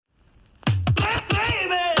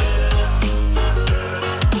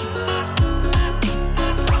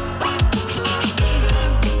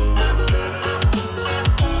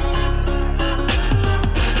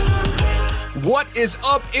is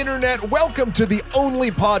up, Internet? Welcome to the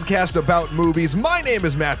only podcast about movies. My name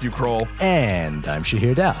is Matthew Kroll. And I'm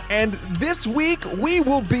Shahir Daud. And this week, we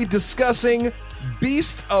will be discussing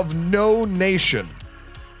Beast of No Nation.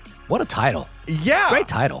 What a title. Yeah. Great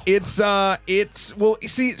title. Well,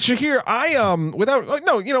 see, Shahir,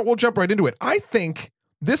 we'll jump right into it. I think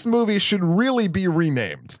this movie should really be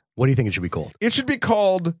renamed. What do you think it should be called? It should be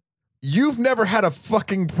called You've Never Had a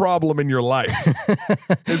Fucking Problem in Your Life,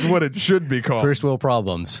 is what it should be called. First world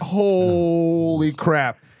problems. Holy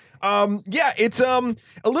crap. It's a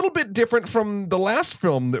little bit different from the last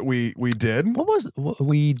film that we did.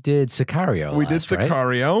 We did Sicario. We did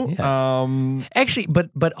Sicario. Right? Yeah. Actually,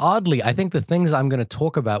 but oddly, I think the things I'm going to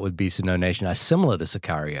talk about with Beast of No Nation are similar to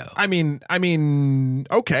Sicario. I mean,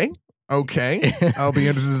 okay. I'll be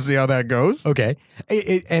interested to see how that goes. Okay.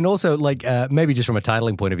 And also, maybe just from a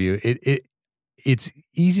titling point of view, it's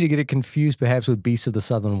easy to get it confused perhaps with Beasts of the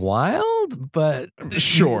Southern Wild, but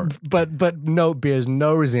sure. But no, bears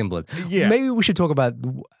no resemblance. Yeah. Maybe we should talk about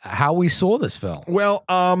how we saw this film. Well,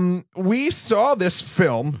 we saw this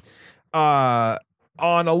film on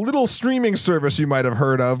a little streaming service you might have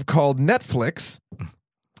heard of called Netflix.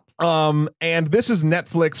 And this is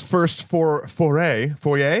Netflix's first foray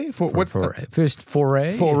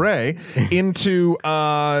into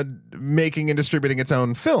making and distributing its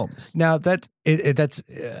own films. Now that's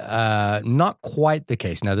not quite the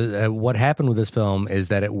case. Now, what happened with this film is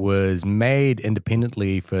that it was made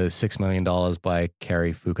independently for $6 million by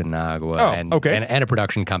Cary Fukunaga and a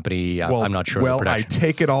production company. I'm not sure. Well, I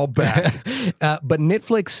take it all back. But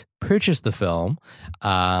Netflix purchased the film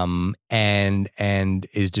and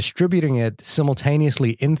is distributing it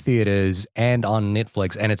simultaneously in theaters and on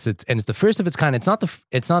Netflix, and it's the first of its kind.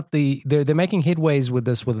 They're making headways with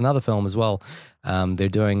this with another film as well. They're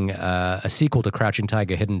doing a sequel to Crouching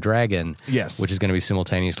Tiger, Hidden Dragon, yes, which is going to be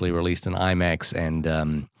simultaneously released in IMAX and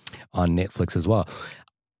on Netflix as well.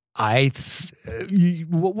 What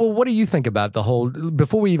do you think about the whole?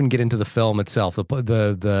 Before we even get into the film itself,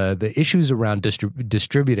 the issues around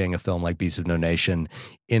distributing a film like Beasts of No Nation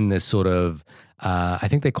in this sort of, I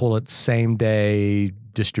think they call it same day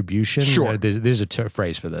distribution. Sure, there's a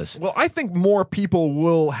phrase for this. Well, I think more people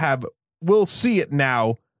will see it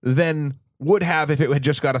now than would have if it had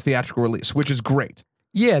just got a theatrical release, which is great.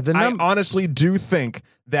 Yeah, I honestly do think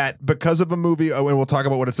that because of a movie, and we'll talk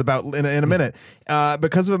about what it's about in a minute,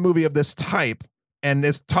 because of a movie of this type and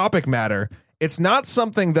this topic matter, it's not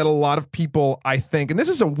something that a lot of people, I think, and this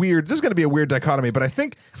is going to be a weird dichotomy, but I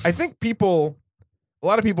think a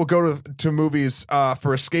lot of people go to movies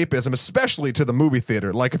for escapism, especially to the movie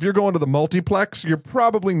theater. Like if you're going to the multiplex, you're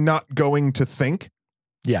probably not going to think.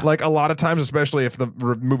 Yeah. Like a lot of times, especially if the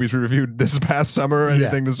movies we reviewed this past summer or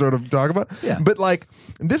anything to sort of talk about. Yeah. But like,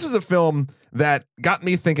 this is a film that got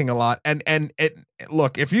me thinking a lot. And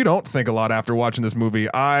look, if you don't think a lot after watching this movie,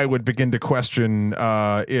 I would begin to question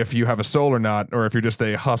if you have a soul or not, or if you're just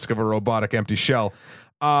a husk of a robotic empty shell.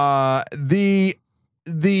 Let me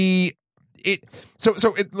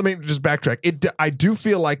just backtrack. I do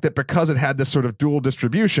feel like that because it had this sort of dual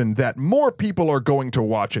distribution, that more people are going to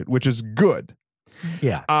watch it, which is good.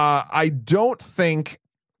 Yeah. I don't think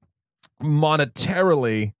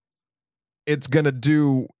monetarily it's going to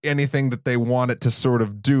do anything that they want it to sort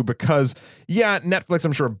of do because, Netflix,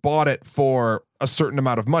 I'm sure, bought it for a certain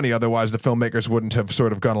amount of money. Otherwise, the filmmakers wouldn't have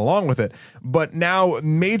sort of gone along with it. But now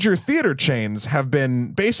major theater chains have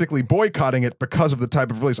been basically boycotting it because of the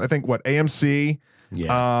type of release. I think, AMC,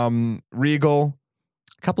 Regal,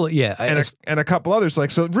 and a couple others,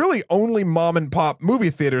 so really only mom and pop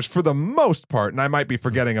movie theaters for the most part, and I might be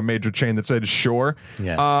forgetting a major chain that said Sure,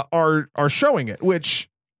 are showing it,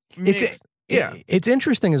 which it's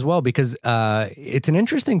interesting as well because it's an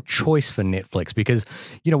interesting choice for Netflix because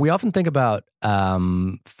we often think about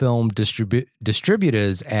film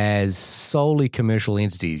distributors as solely commercial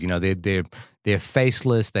entities. They're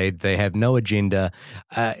faceless. They have no agenda.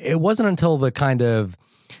 It wasn't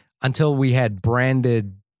until we had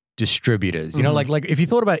branded distributors, like if you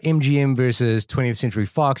thought about MGM versus 20th Century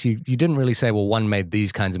Fox, you didn't really say, well, one made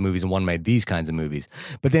these kinds of movies and one made these kinds of movies.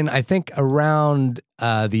 But then I think around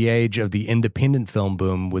the age of the independent film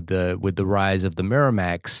boom with the rise of the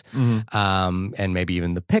Miramax, and maybe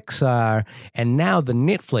even the Pixar, and now the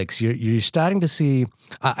Netflix, you're starting to see,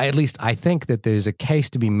 at least I think that there's a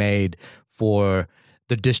case to be made for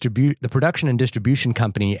the production and distribution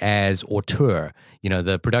company as auteur,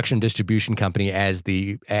 the production and distribution company as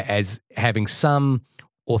having some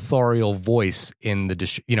authorial voice in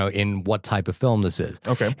in what type of film this is.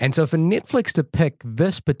 Okay. And so for Netflix to pick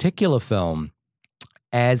this particular film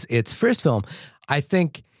as its first film, I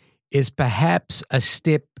think is perhaps a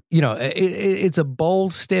step. It's a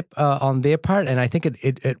bold step on their part, and I think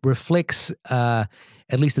it reflects, at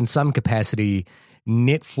least in some capacity,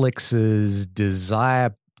 Netflix's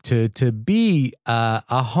desire to be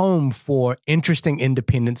a home for interesting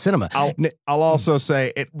independent cinema. I'll also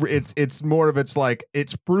say it's more of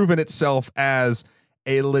it's proven itself as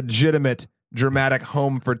a legitimate dramatic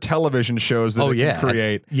home for television shows that it can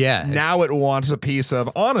create. Now it wants a piece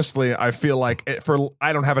of, honestly, I feel like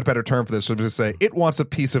I don't have a better term for this, so to say it wants a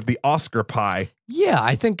piece of the Oscar pie. Yeah,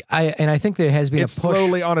 I think there has been it's a push.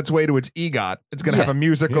 Slowly on its way to its EGOT. It's going to have a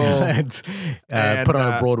musical and put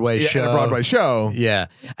on a Broadway show. And a Broadway show. Yeah.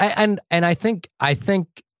 And I think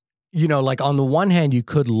like on the one hand you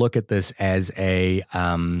could look at this as a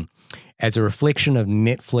reflection of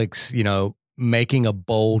Netflix, making a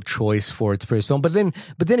bold choice for its first film, but then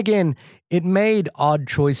again, it made odd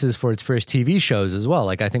choices for its first TV shows as well.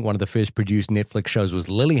 Like I think one of the first produced Netflix shows was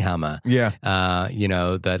Lilyhammer. Yeah,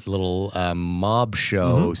 that little mob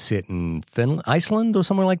show set in Iceland or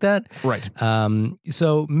somewhere like that. Right.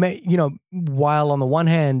 So while on the one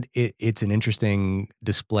hand it's an interesting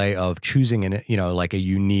display of choosing like a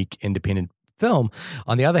unique independent film,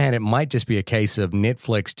 on the other hand, it might just be a case of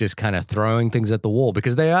Netflix just kind of throwing things at the wall,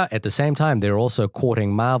 because they are, at the same time, they're also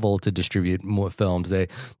courting Marvel to distribute more films. They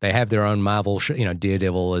have their own Marvel show,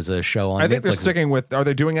 Daredevil is a show on Netflix. I think they're sticking with, are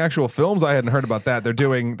they doing actual films? I hadn't heard about that. They're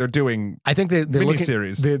doing I think they're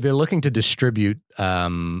miniseries. They're looking to distribute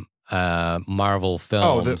Marvel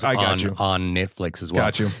films on Netflix as well.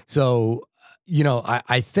 Got you. So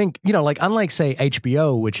I think, like unlike say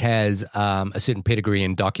HBO, which has a certain pedigree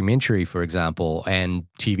in documentary, for example, and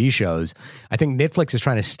TV shows, I think Netflix is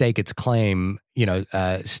trying to stake its claim,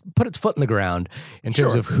 put its foot in the ground in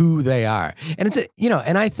terms of who they are. And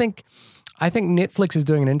and I think Netflix is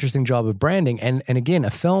doing an interesting job of branding. And again,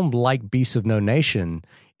 a film like Beasts of No Nation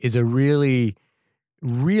is a really,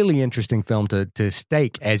 really interesting film to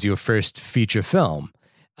stake as your first feature film.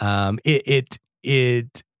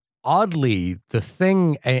 Oddly, the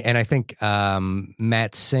thing, and I think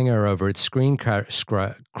Matt Singer over at Screen Crush.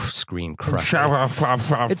 It's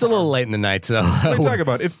a little late in the night, so what are you talking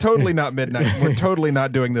about? It's totally not midnight. We're totally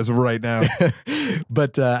not doing this right now.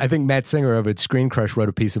 But I think Matt Singer over at Screen Crush wrote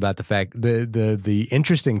a piece about the fact, the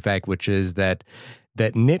interesting fact, which is that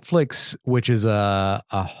Netflix, which is a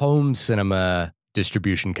home cinema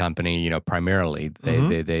distribution company, primarily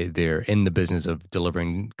they're in the business of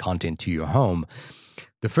delivering content to your home.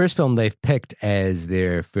 The first film they've picked as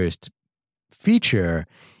their first feature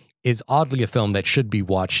is oddly a film that should be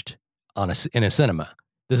watched in a cinema.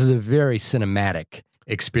 This is a very cinematic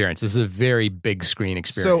experience. This is a very big screen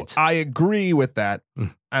experience. So I agree with that,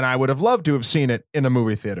 and I would have loved to have seen it in a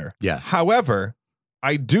movie theater. Yeah. However,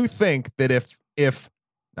 I do think that if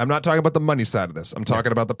I'm not talking about the money side of this, I'm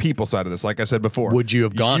talking about the people side of this. Like I said before, would you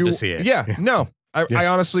have gone to see it? Yeah, no, I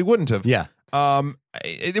honestly wouldn't have. Yeah.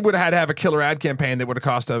 It would have had to have a killer ad campaign that would have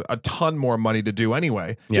cost a ton more money to do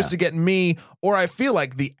anyway, just to get me, or I feel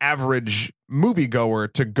like the average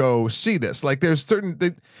moviegoer to go see this. Like there's certain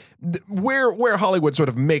where Hollywood sort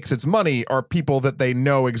of makes its money are people that they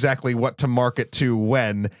know exactly what to market to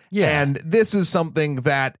when. Yeah. And this is something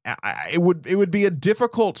that it would be a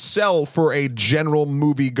difficult sell for a general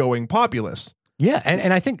movie going populace. Yeah,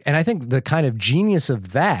 and I think the kind of genius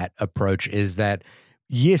of that approach is that,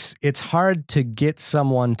 yes, it's hard to get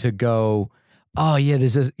someone to go, oh yeah,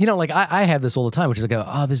 there's this, like I have this all the time, which is like,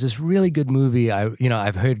 oh, there's this really good movie.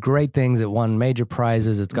 I've heard great things. It won major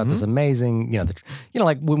prizes. It's got this amazing,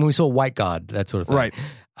 like when we saw White God, that sort of thing. Right.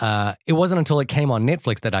 It wasn't until it came on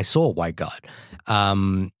Netflix that I saw White God.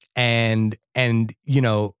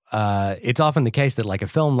 It's often the case that like a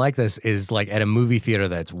film like this is like at a movie theater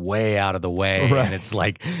that's way out of the way. Right. And it's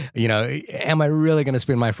like, am I really going to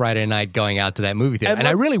spend my Friday night going out to that movie theater? And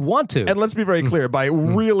I really want to. And let's be very clear, by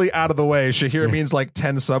really out of the way, Shahir means like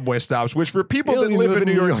 10 subway stops, which for people that live in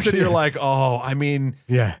New York City are like, oh, I mean,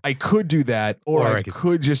 I could do that, or I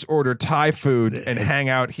could just order Thai food and hang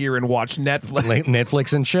out here and watch Netflix.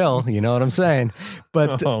 Netflix and chill, you know what I'm saying?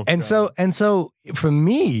 But so for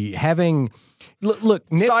me, having look.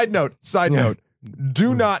 Side note.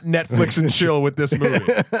 Do not Netflix and chill with this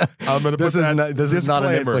movie. I'm going to put that. This is not a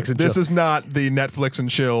Netflix and chill. This is not the Netflix and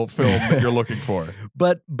chill film that you're looking for.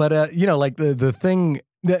 But like the thing.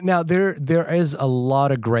 Now there is a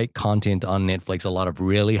lot of great content on Netflix, a lot of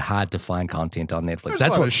really hard to find content on Netflix.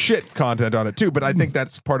 There's a lot of shit content on it too, but I think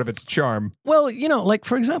that's part of its charm. Well, like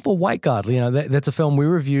for example, White God, that's a film we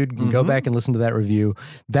reviewed. You can go back and listen to that review.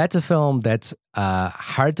 That's a film that's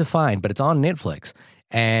hard to find, but it's on Netflix.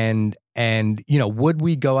 And you know, would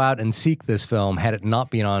we go out and seek this film had it not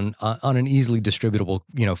been on an easily distributable,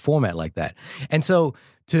 you know, format like that? And so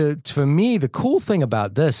for me, the cool thing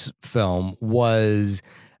about this film was,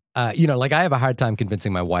 you know, like I have a hard time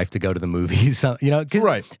convincing my wife to go to the movies, so, you know,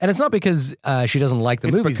 Right. And it's not because she doesn't like the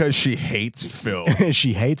movies. It's because she hates film.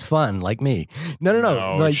 She hates fun, like me.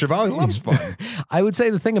 No. Like, Chevalier loves fun. I would say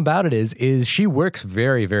the thing about it is she works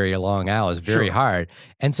very, very long hours, very hard.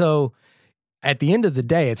 And so at the end of the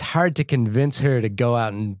day, it's hard to convince her to go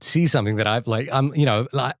out and see something that you know,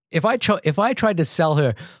 if I tried to sell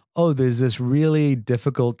her, oh, there's this really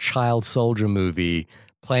difficult child soldier movie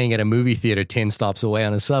playing at a movie theater 10 stops away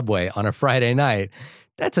on a subway on a Friday night,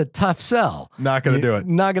 that's a tough sell. Not going to do it.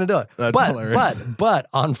 Not going to do it. That's hilarious. But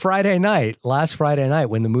on last Friday night,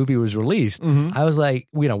 when the movie was released, I was like,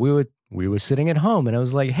 you know, we were sitting at home and I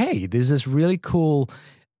was like, hey, there's this really cool,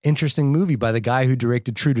 interesting movie by the guy who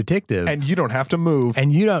directed True Detective. And you don't have to move.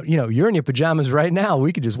 And you don't, you know, you're in your pajamas right now.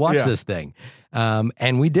 We could just watch this thing.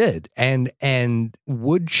 And we did. And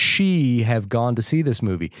would she have gone to see this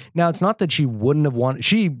movie? Now, it's not that she wouldn't have wanted,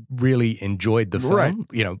 she really enjoyed the film,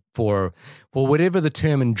 you know, for whatever the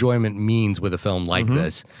term enjoyment means with a film like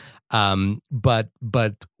this.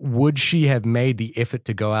 But would she have made the effort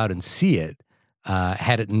to go out and see it?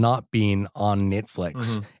 Had it not been on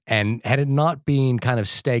Netflix and had it not been kind of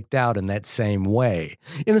staked out in that same way,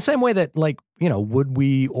 in the same way that, like, you know, would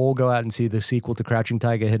we all go out and see the sequel to Crouching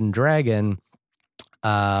Tiger, Hidden Dragon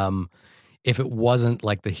if it wasn't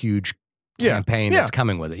like the huge campaign that's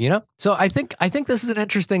coming with it, you know? So I think this is an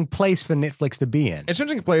interesting place for Netflix to be in. It's an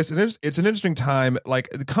interesting place. It's an interesting time, like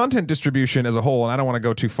the content distribution as a whole, and I don't want to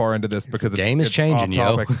go too far into this because the game is changing,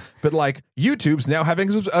 off topic, but like YouTube's now having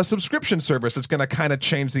a subscription service that's going to kind of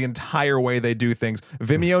change the entire way they do things.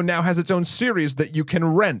 Vimeo now has its own series that you can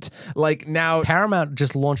rent. Like now Paramount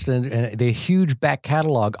just launched their huge back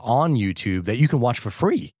catalog on YouTube that you can watch for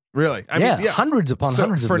free. Really? I mean, yeah. Hundreds upon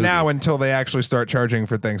hundreds of for movies. now until they actually start charging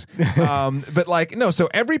for things. But like, no, so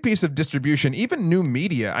every piece of distribution, even new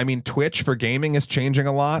media, I mean, Twitch for gaming is changing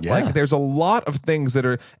a lot. Yeah. Like there's a lot of things that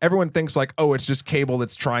are, everyone thinks like, oh, it's just cable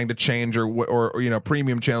that's trying to change or you know,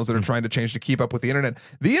 premium channels that are trying to change to keep up with the internet.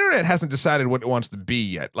 The internet hasn't decided what it wants to be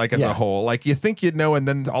yet, like as a whole. Like you think you'd know, and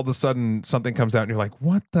then all of a sudden something comes out and you're like,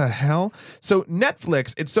 what the hell? So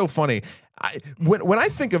Netflix, it's so funny. When I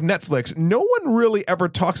think of Netflix, no one really ever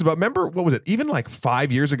talks about, remember, what was it, even like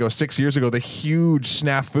 5 years ago, 6 years ago, the huge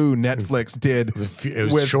snafu Netflix did.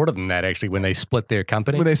 It was shorter than that, actually, when they split their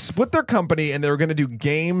company. When they split their company and they were going to do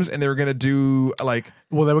games and they were going to do like...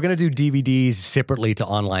 Well, they were going to do DVDs separately to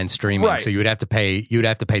online streaming, so you would have to pay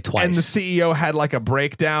twice. And the CEO had like a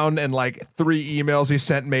breakdown and like 3 emails he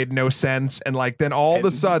sent made no sense, and like then all of a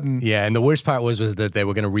sudden... Yeah, and the worst part was that they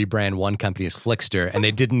were going to rebrand one company as Flickster, and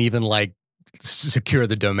they didn't even like secure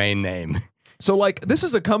the domain name. So like this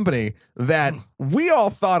is a company that we all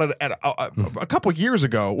thought at a couple years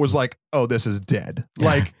ago was like, oh, this is dead.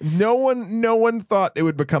 Like no one thought it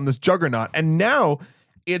would become this juggernaut, and now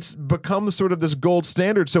it's become sort of this gold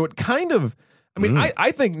standard. So it kind of, I mean,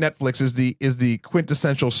 I think Netflix is the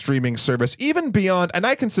quintessential streaming service, even beyond, and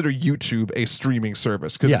I consider YouTube a streaming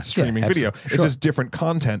service because it's streaming video. It's just different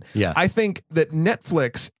content. Yeah, I think that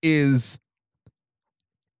Netflix is.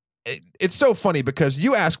 It's so funny because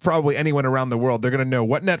you ask probably anyone around the world, they're going to know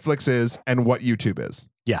what Netflix is and what YouTube is.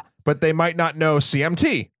 Yeah. But they might not know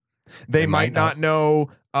CMT. They might not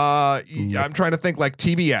know, I'm trying to think, like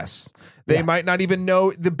TBS. They might not even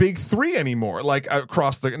know the big three anymore, like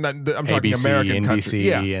across the, I'm talking ABC, American NBC, countries.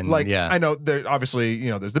 Yeah. And, like, I know there obviously,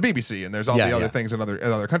 you know, there's the BBC and there's all the other things in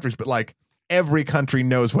other countries, but like, every country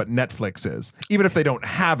knows what Netflix is. Even if they don't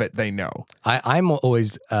have it, they know. I'm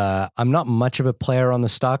always, I'm not much of a player on the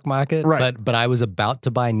stock market, but I was about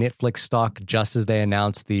to buy Netflix stock just as they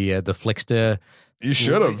announced the Flickster. You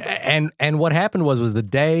should have. And what happened was the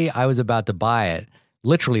day I was about to buy it,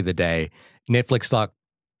 literally the day, Netflix stock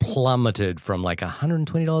plummeted from like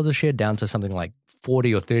 $120 a share down to something like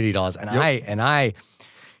 $40 or $30. And I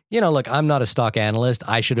you know, look, I'm not a stock analyst.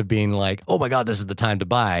 I should have been like, oh my God, this is the time to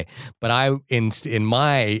buy. But in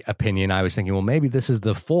my opinion, I was thinking, well, maybe this is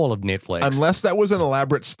the fall of Netflix. Unless that was an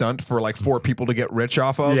elaborate stunt for like 4 people to get rich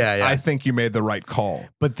off of, I think you made the right call.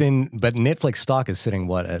 But Netflix stock is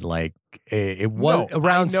sitting at like, it was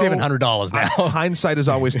around $700 now. Hindsight is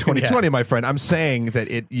always 20/20, my friend. I'm saying that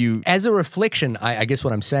as a reflection, I guess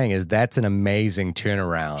what I'm saying is that's an amazing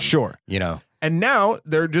turnaround. Sure. You know. And now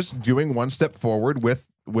they're just doing one step forward with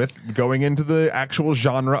with going into the actual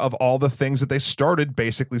genre of all the things that they started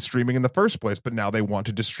basically streaming in the first place, but now they want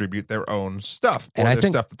to distribute their own stuff or their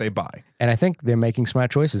stuff that they buy. And I think they're making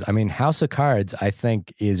smart choices. I mean, House of Cards, I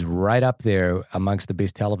think, is right up there amongst the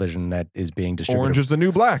best television that is being distributed. Orange is the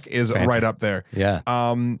New Black is right up there. Yeah.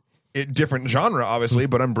 Different genre, obviously,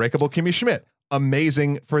 but Unbreakable Kimmy Schmidt.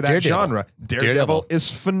 Amazing for that genre. Daredevil is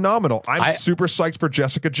phenomenal. I'm super psyched for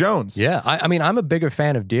Jessica Jones. Yeah, I mean, I'm a bigger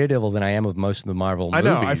fan of Daredevil than I am of most of the Marvel movies. I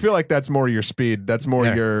know. I feel like that's more your speed. That's more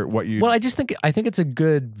your what you. Well, I think it's a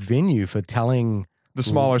good venue for telling the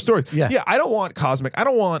smaller stories. Yeah. I don't want cosmic. I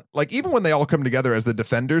don't want, like, even when they all come together as the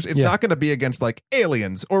Defenders, it's not going to be against like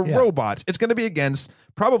aliens or robots. It's going to be against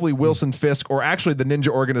probably Wilson Fisk or actually the ninja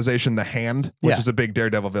organization, The Hand, which is a big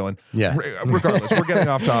Daredevil villain. Yeah. Regardless, we're getting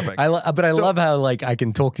off topic. I love how like I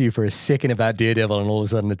can talk to you for a second about Daredevil and all of a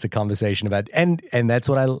sudden it's a conversation about and that's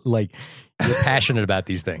what I like. You're passionate about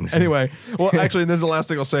these things. Anyway, well, actually, and this is the last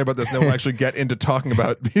thing I'll say about this, and then we'll actually get into talking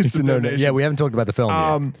about Beast of No Nation. Yeah, we haven't talked about the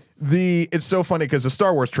film yet. It's so funny because the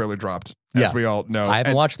Star Wars trailer dropped, as we all know. I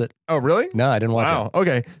haven't watched it. Oh, really? No, I didn't watch it. Wow.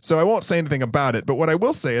 Okay. So I won't say anything about it, but what I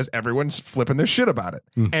will say is everyone's flipping their shit about it.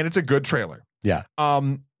 And it's a good trailer. Yeah.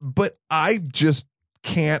 But I just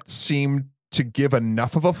can't seem to give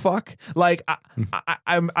enough of a fuck. Like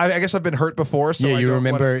I guess I've been hurt before. So you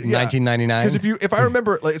remember 1999? Because if I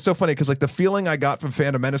remember, like, it's so funny because like the feeling I got from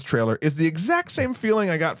Phantom Menace trailer is the exact same feeling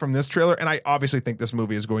I got from this trailer, and I obviously think this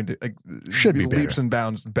movie is going to should be leaps and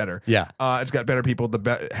bounds better. Yeah, it's got better people.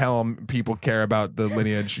 The helm people care about the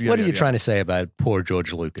lineage. What are you trying to say about poor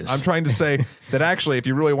George Lucas? I'm trying to say that actually, if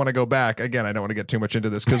you really want to go back, again, I don't want to get too much into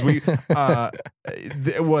this because we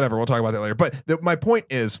whatever, we'll talk about that later. But my point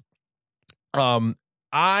is.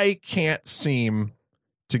 I can't seem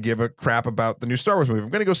to give a crap about the new Star Wars movie. I'm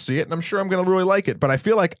going to go see it, and I'm sure I'm going to really like it. But I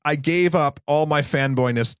feel like I gave up all my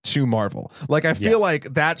fanboyness to Marvel. Like, I feel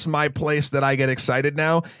like that's my place that I get excited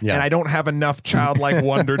now, and I don't have enough childlike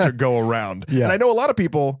wonder to go around. And I know a lot of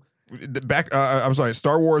people...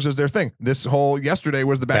 Star Wars is their thing. This whole yesterday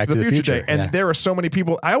was the Back to the Future day, and there are so many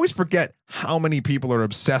people. I always forget how many people are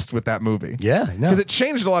obsessed with that movie. Yeah, because it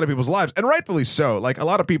changed a lot of people's lives, and rightfully so. Like a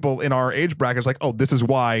lot of people in our age bracket is like, oh, this is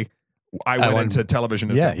why I went into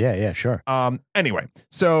television. Yeah, sure. Anyway,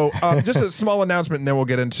 so just a small announcement, and then we'll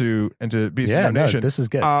get into Beast of No Nation. This is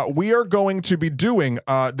good. We are going to be doing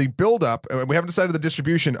the build up. We haven't decided the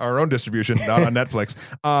distribution, our own distribution, not on Netflix,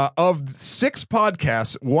 of 6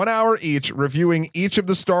 podcasts, 1 hour each, reviewing each of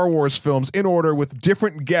the Star Wars films in order with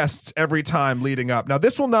different guests every time leading up. Now,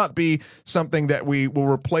 this will not be something that we will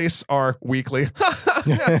replace our weekly,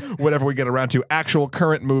 whatever we get around to, actual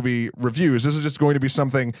current movie reviews. This is just going to be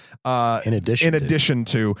something. In addition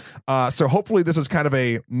to. So hopefully this is kind of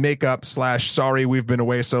a makeup / sorry we've been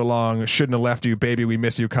away so long, shouldn't have left you, baby, we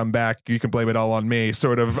miss you, come back, you can blame it all on me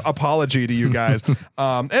sort of apology to you guys.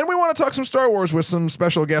 And we want to talk some Star Wars with some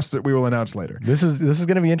special guests that we will announce later. This is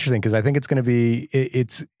going to be interesting because I think it's going to be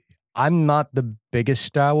I'm not the biggest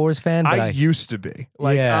Star Wars fan, but I used to be.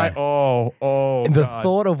 Like the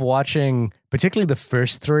thought of watching particularly the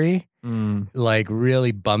first 3 like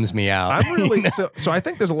really bums me out. I'm really so I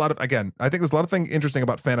think there's a lot of things interesting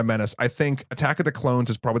about Phantom Menace. I think Attack of the Clones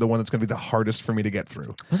is probably the one that's going to be the hardest for me to get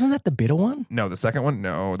through. Wasn't that the bitter one? No, the second one.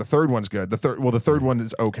 No, the third one's good. The third one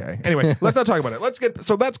is okay. Anyway, let's not talk about it.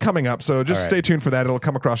 So that's coming up. So just stay tuned for that. It'll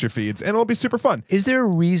come across your feeds and it'll be super fun. Is there a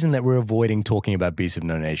reason that we're avoiding talking about Beast of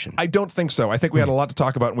No Nation? I don't think so. I think we had a lot to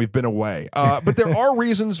talk about and we've been away. But there are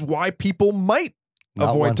reasons why people might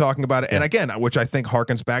avoid talking about it. And again, which I think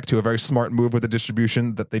harkens back to a very smart move with the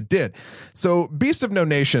distribution that they did. So Beast of No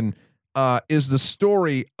Nation is the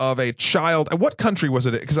story of a child. What country was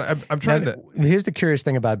it? Because I'm trying to... Here's the curious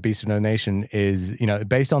thing about Beast of No Nation is,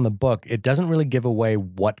 based on the book, it doesn't really give away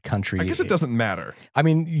what country. I guess it doesn't matter. I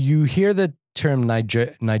mean, you hear the term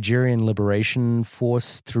Nigerian Liberation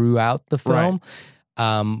Force throughout the film.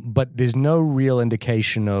 Right. But there's no real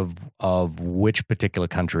indication of which particular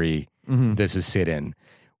country this is set in,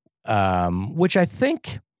 which I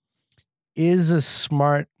think is a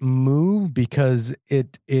smart move because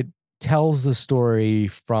it tells the story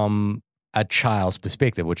from a child's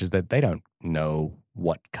perspective, which is that they don't know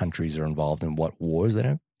what countries are involved in what wars. They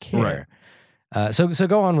don't care. Right. So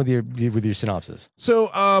go on with your synopsis.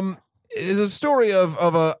 So it's a story of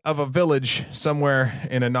a village somewhere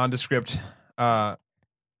in a nondescript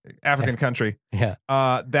African country. Yeah.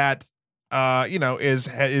 That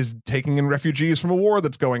is taking in refugees from a war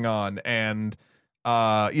that's going on, and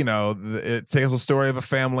it tells the story of a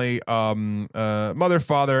family, mother,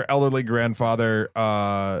 father, elderly grandfather,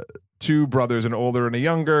 2 brothers, an older and a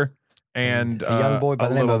younger, and a young boy by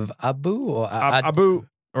the name of Abu or Abu.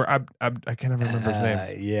 or I can't even remember his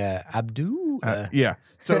name. Yeah, Abdu. Yeah.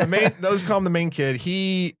 So those call him the main kid.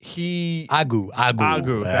 He Agu.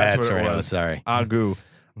 That's what it right. was. Oh, sorry. Agu.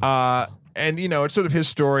 And it's sort of his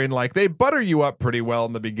story, and like they butter you up pretty well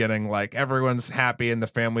in the beginning. Like everyone's happy and the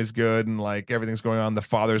family's good and like everything's going on. The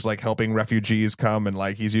father's like helping refugees come and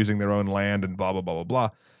like he's using their own land and blah blah blah blah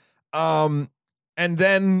blah. And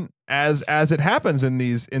then as it happens in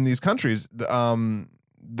these countries,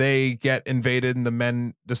 they get invaded and the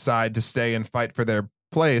men decide to stay and fight for their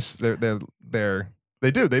place. They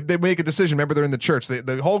make a decision. Remember, they're in the church.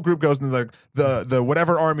 The whole group goes into the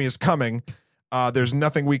whatever army is coming. There's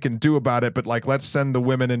nothing we can do about it, but like let's send the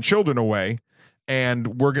women and children away,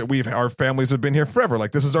 and our families have been here forever.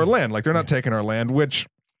 Like this is our land. Like they're not taking our land, which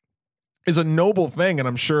is a noble thing, and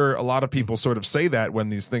I'm sure a lot of people sort of say that when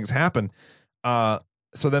these things happen.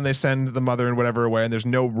 So then they send the mother and whatever away, and there's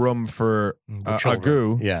no room for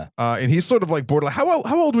Agu. Yeah. And he's sort of like borderline.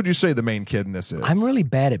 How old would you say the main kid in this is? I'm really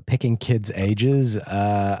bad at picking kids' ages.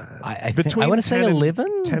 I want to say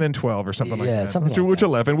 11? 10 and 12 or something like that. Something which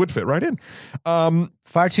 11 would fit right in.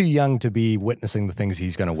 Far too young to be witnessing the things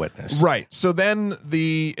he's going to witness. Right. So then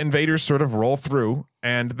the invaders sort of roll through,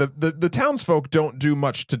 and the townsfolk don't do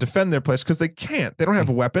much to defend their place because they can't. They don't have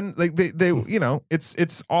a weapon. They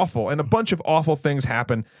it's awful, and a bunch of awful things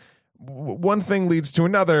happen. One thing leads to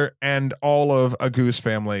another, and all of Agu's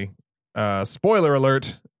family. Spoiler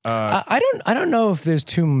alert. I don't know if there's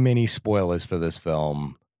too many spoilers for this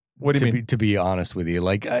film. What do you mean? To be honest with you,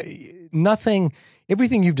 like nothing.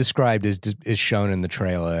 Everything you've described is shown in the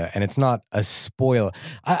trailer, and it's not a spoiler.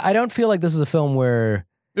 I don't feel like this is a film where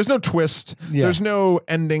there's no twist. Yeah. There's no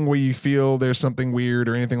ending where you feel there's something weird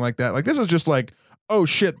or anything like that. Like this is just like, oh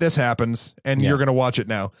shit, this happens, and you're gonna watch it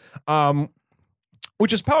now.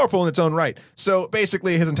 Which is powerful in its own right. So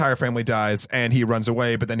basically, his entire family dies, and he runs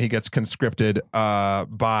away. But then he gets conscripted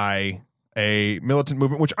by a militant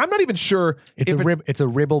movement, which I'm not even sure. It's a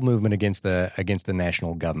rebel movement against the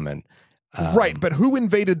national government. Right, but who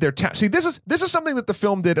invaded their town? See, this is something that the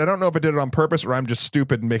film did. I don't know if it did it on purpose or I'm just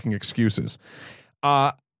stupid and making excuses.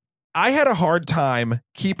 I had a hard time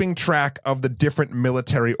keeping track of the different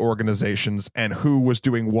military organizations and who was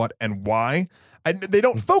doing what and why. They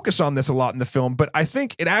don't focus on this a lot in the film, but I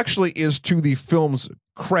think it actually is to the film's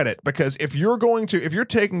credit, because if you're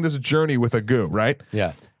taking this journey with Agu, right?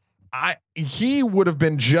 Yeah. He would have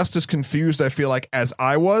been just as confused, I feel like, as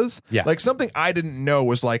I was. Yeah. Like something I didn't know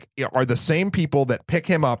was like, are the same people that pick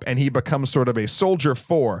him up and he becomes sort of a soldier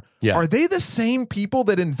for, are they the same people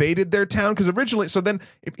that invaded their town? Because originally, so then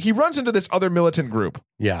he runs into this other militant group.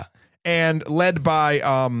 Yeah. And led by,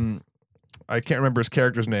 I can't remember his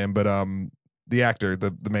character's name, but the actor,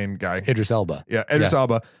 the main guy. Idris Elba. Yeah, Idris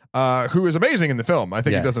Elba, who is amazing in the film. I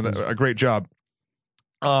think he does a great job.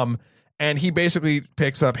 And he basically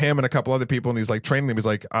picks up him and a couple other people, and he's like training them. He's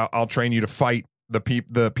like, I'll train you to fight the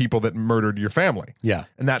people that murdered your family. Yeah.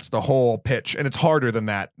 And that's the whole pitch. And it's harder than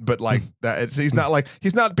that, but like he's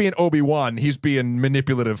not being Obi-Wan, he's being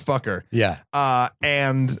manipulative fucker. Yeah.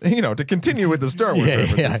 And to continue with the Star Wars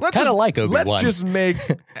references. Kind of like Obi-Wan. Let's just make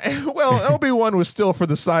Obi-Wan was still for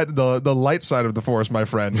the light side of the Force, my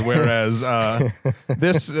friend, whereas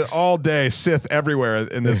this all day Sith everywhere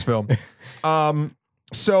in this film.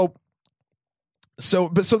 So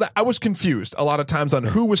that I was confused a lot of times on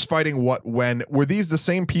who was fighting what when. Were these the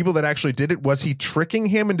same people that actually did it? Was he tricking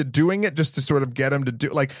him into doing it just to sort of get him to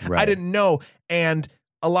do I didn't know. And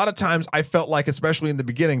a lot of times I felt like, especially in the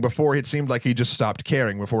beginning, before it seemed like he just stopped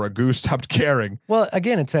caring, before Agu stopped caring. Well,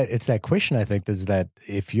 again, it's that question, I think, is that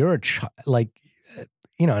if you're a child,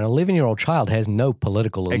 an 11-year-old child has no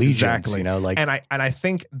political allegiance. Exactly. And I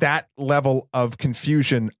think that level of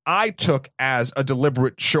confusion I took as a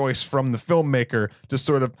deliberate choice from the filmmaker to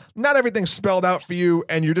sort of, not everything's spelled out for you,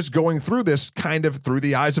 and you're just going through this kind of through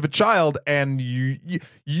the eyes of a child, and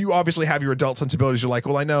you obviously have your adult sensibilities. You're like,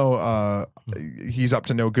 well, I know he's up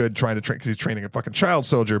to no good trying to train, because he's training a fucking child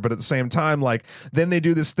soldier, but at the same time, like, then they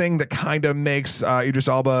do this thing that kind of makes Idris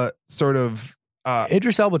Elba sort of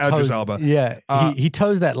Idris Elba. Yeah, he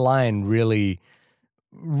toes that line really,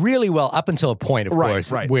 really well up until a point, of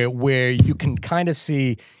course, where you can kind of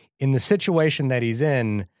see in the situation that he's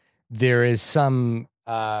in, there is some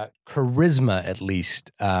charisma, at least,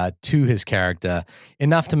 to his character,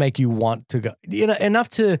 enough to make you want to go, enough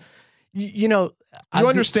to, you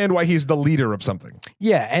understand why he's the leader of something.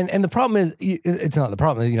 Yeah, and the problem is, it's not the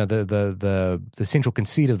problem. The central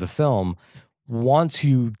conceit of the film wants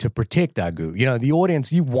you to protect Agu. The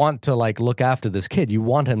audience, you want to look after this kid. You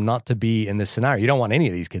want him not to be in this scenario. You don't want any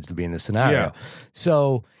of these kids to be in this scenario. Yeah.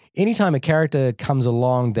 So anytime a character comes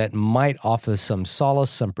along that might offer some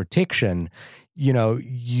solace, some protection,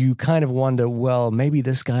 you kind of wonder, well, maybe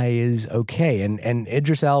this guy is okay. And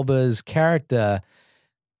Idris Elba's character,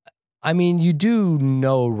 I mean, you do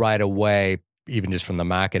know right away, even just from the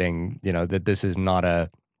marketing, that this is not a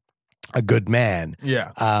good man.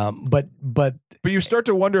 Yeah. But you start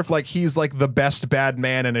to wonder if he's the best bad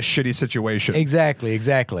man in a shitty situation.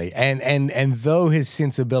 Exactly. And though his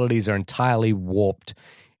sensibilities are entirely warped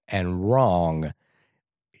and wrong,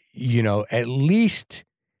 at least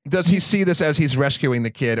does he see this as he's rescuing the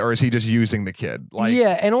kid, or is he just using the kid?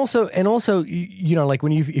 Yeah, and also,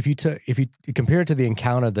 when if you compare it to the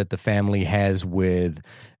encounter that the family has with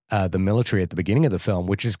the military at the beginning of the film,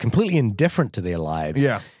 which is completely indifferent to their lives.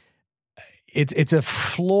 Yeah. It's a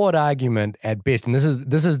flawed argument at best, and this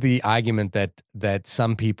is the argument that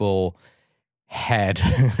some people had.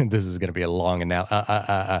 This is going to be a long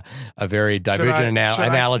a very divergent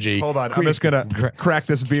analogy. Hold on, I'm just going to crack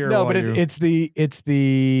this beer. No, but it's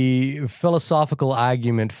the philosophical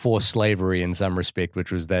argument for slavery in some respect,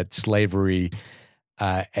 which was that slavery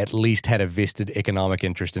at least had a vested economic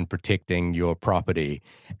interest in protecting your property,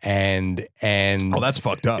 and that's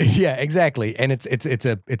fucked up. Yeah, exactly. And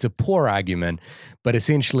it's a poor argument, but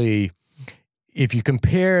essentially, if you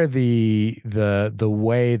compare the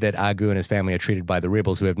way that Agu and his family are treated by the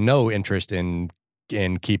rebels, who have no interest in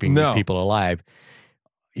keeping these people alive,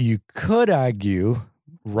 you could argue,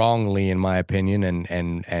 wrongly in my opinion,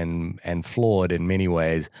 and flawed in many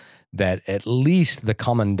ways, that at least the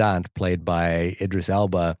commandant, played by Idris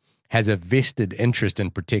Elba, has a vested interest in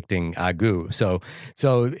protecting Agu. So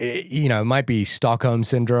it might be Stockholm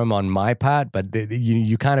syndrome on my part, but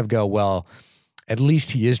you kind of go, well, at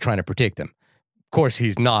least he is trying to protect him. Of course,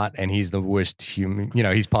 he's not, and he's the worst human.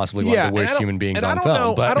 He's possibly one of the worst human beings on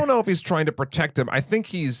film. But I don't know if he's trying to protect him. I think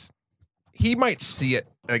he might see it,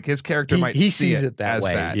 his character might he see sees it that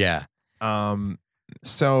way. That. Yeah.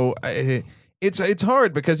 So it's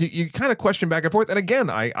hard because you kind of question back and forth. And again,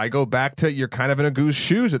 I go back to, you're kind of in Agu's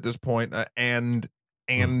shoes at this point, and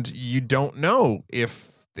you don't know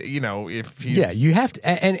if he's... Yeah, you have to,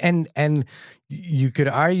 and you could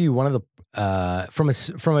argue one of the from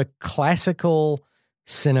a classical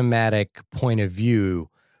cinematic point of view,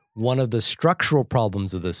 one of the structural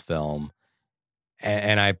problems of this film,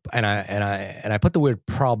 and I put the word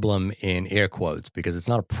problem in air quotes because it's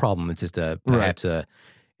not a problem, it's just perhaps an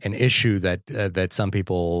issue that some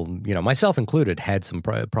people, myself included, had some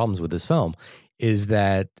problems with this film, is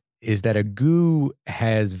that Agu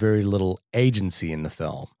has very little agency in the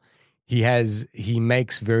film. He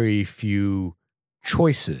makes very few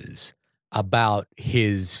choices about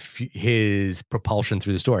his propulsion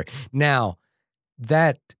through the story. Now,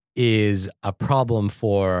 that is a problem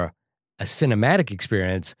for a cinematic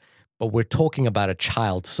experience, but we're talking about a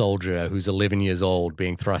child soldier who's 11 years old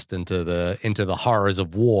being thrust into the horrors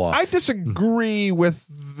of war. I disagree with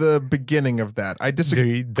the beginning of that. I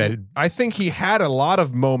disagree. I think he had a lot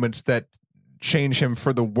of moments that change him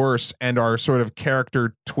for the worse and are sort of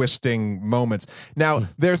character twisting moments. Now,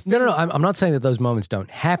 there's no. I'm not saying that those moments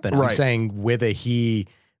don't happen. Right. I'm saying whether he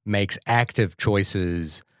makes active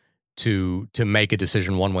choices to make a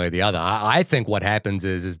decision one way or the other. I think what happens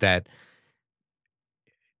is that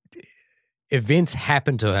events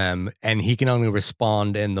happen to him and he can only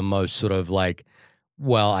respond in the most sort of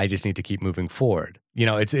well, I just need to keep moving forward.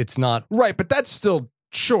 It's not right, but that's still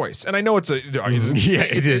choice. And I know it's a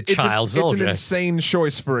child soldier. It's an insane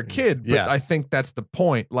choice for a kid, but I think that's the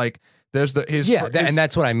point. There's and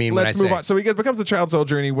that's what I mean when I say. Let's move on. So he becomes a child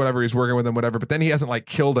soldier and he's working with them, whatever, but then he hasn't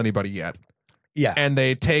killed anybody yet. Yeah. And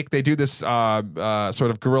they do this sort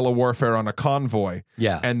of guerrilla warfare on a convoy.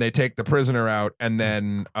 Yeah. And they take the prisoner out, and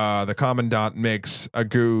then the commandant makes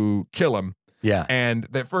Agu kill him. Yeah. And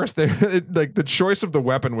at first, the choice of the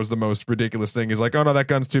weapon was the most ridiculous thing. He's like, oh no, that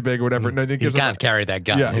gun's too big or whatever. No, he can't carry that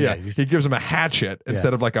gun. Yeah. He gives him a hatchet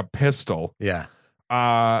instead of a pistol. Yeah.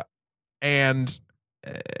 And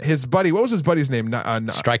his buddy, what was his buddy's name?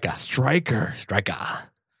 Stryker.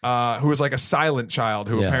 Who was a silent child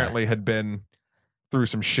who apparently had been through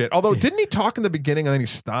some shit. Although, didn't he talk in the beginning and then he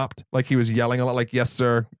stopped? He was yelling a lot, yes,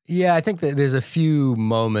 sir. Yeah, I think that there's a few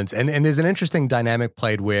moments. And there's an interesting dynamic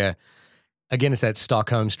played where, again, it's that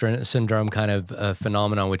Stockholm syndrome kind of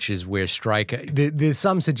phenomenon, which is where Stryker... There's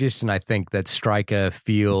some suggestion, I think, that Stryker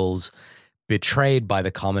feels betrayed by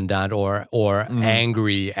the commandant or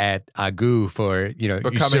angry at Agu for,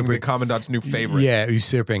 becoming the commandant's new favorite. Yeah,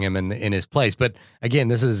 usurping him in his place. But again,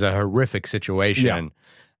 this is a horrific situation.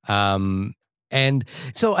 Yeah. And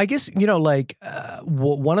so I guess,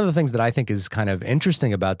 one of the things that I think is kind of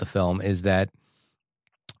interesting about the film is that,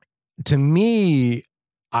 to me,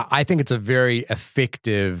 I think it's a very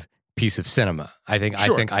effective piece of cinema. I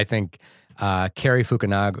think Cary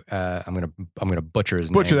Fukunaga. I'm gonna butcher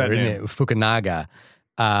his Butcher name. that name. Fukunaga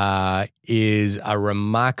is a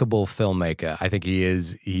remarkable filmmaker. I think he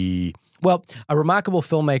is. A remarkable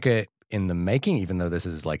filmmaker in the making, even though this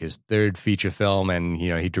is like his third feature film, and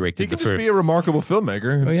he directed. He can just be a remarkable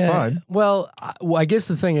filmmaker. It's fine. Well, I guess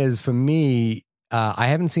the thing is, for me, I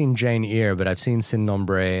haven't seen Jane Eyre, but I've seen Sin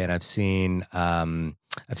Nombre, and I've seen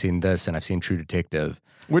this, and I've seen True Detective.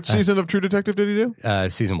 Which season of True Detective did he do?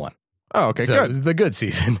 Season 1. Oh, okay, so good. The good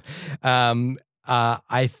season.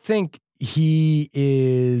 I think he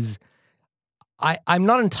is. I'm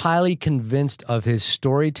not entirely convinced of his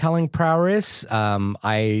storytelling prowess.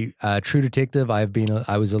 True Detective, I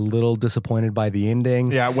was a little disappointed by the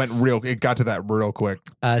ending. Yeah, it got to that real quick.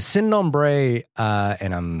 Sin Nombre,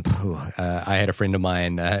 and I had a friend of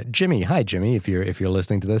mine, Jimmy. Hi, Jimmy, if you're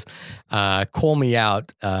listening to this, call me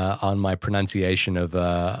out on my pronunciation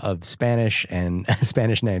of Spanish and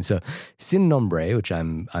Spanish names. So Sin Nombre, which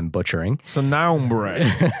I'm butchering. Sin Nombre.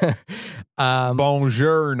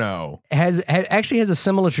 Buongiorno. Actually has a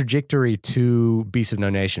similar trajectory to Beast of No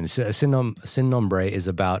Nation. Sin Nombre is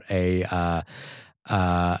about a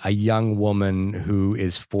young woman who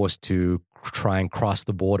is forced to try and cross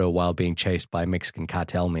the border while being chased by Mexican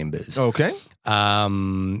cartel members. Okay.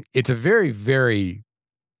 It's a very, very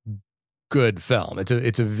good film.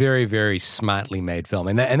 It's a very, very smartly made film,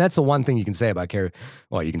 and that's the one thing you can say about Cary.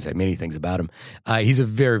 Well, you can say many things about him. He's a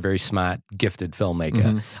very, very smart, gifted filmmaker.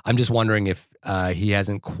 Mm-hmm. I'm just wondering if he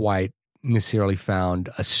hasn't quite necessarily found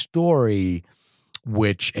a story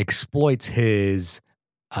which exploits his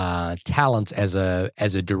talents as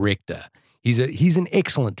a director. He's an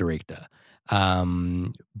excellent director.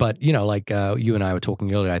 But like you and I were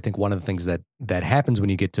talking earlier, I think one of the things that happens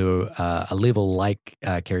when you get to a level like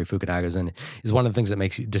Cary Fukunaga's is one of the things that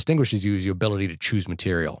distinguishes you is your ability to choose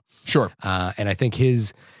material. Sure. And I think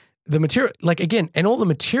the material, and all the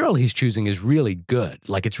material he's choosing is really good.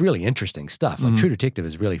 Like, it's really interesting stuff. Like, True Detective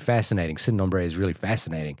is really fascinating. Sin Nombre is really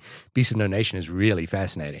fascinating. Beast of No Nation is really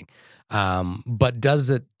fascinating. But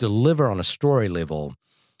does it deliver on a story level?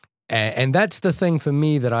 And that's the thing for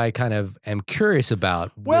me that I kind of am curious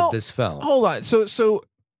about with this film. Hold on. So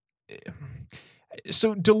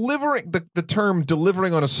delivering the term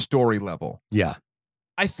delivering on a story level. Yeah.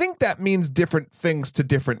 I think that means different things to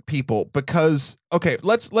different people because, okay,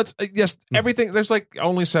 let's everything, there's like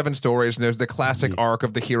only 7 stories and there's the classic arc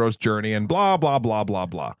of the hero's journey and blah, blah, blah, blah,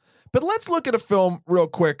 blah. But let's look at a film real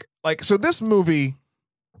quick. Like, so this movie,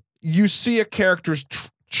 you see a character's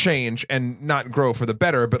change and not grow for the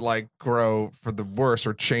better, but like grow for the worse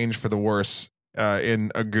or change for the worse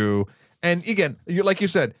in Agu. And again, like you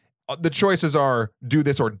said, the choices are do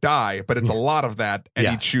this or die, but it's a lot of that, and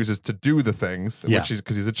he chooses to do the things, which is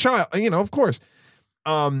because he's a child, of course.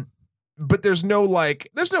 But there's no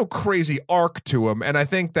crazy arc to him, and I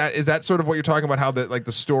think that sort of what you're talking about, how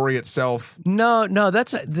the story itself. No,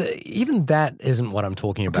 that's even that isn't what I'm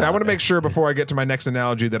talking about. Okay, I want to make sure before I get to my next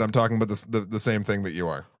analogy that I'm talking about the same thing that you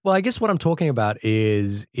are. Well, I guess what I'm talking about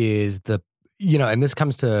is the and this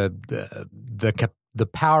comes to the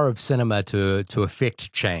power of cinema to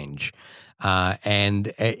affect change, and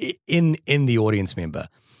in the audience member,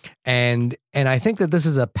 and I think that this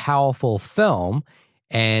is a powerful film,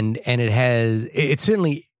 and it's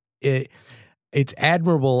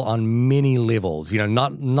admirable on many levels,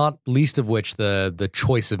 not least of which the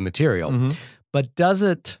choice of material, but is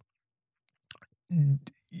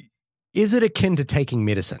it akin to taking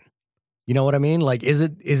medicine? You know what I mean? Like, is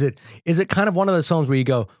it kind of one of those films where you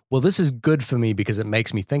go, well, this is good for me because it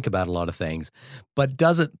makes me think about a lot of things, but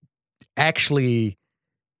does it actually,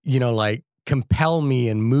 compel me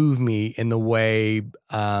and move me in the way,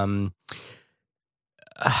 I'm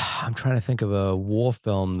trying to think of a war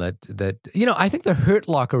film that I think The Hurt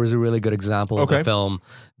Locker is a really good example of a film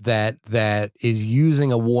that is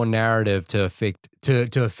using a war narrative to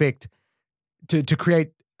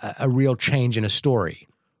create a real change in a story.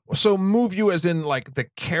 So move you as in like the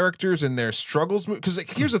characters and their struggles? Because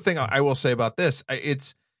here's the thing I will say about this.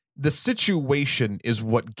 It's the situation is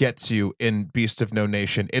what gets you in Beast of No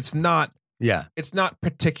Nation. It's not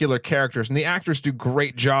particular characters, and the actors do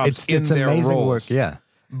great jobs in their amazing roles. Work, yeah.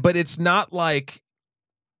 But it's not like.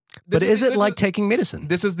 But is it like taking medicine?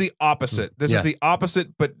 This is the opposite. This is the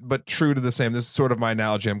opposite, but true to the same. This is sort of my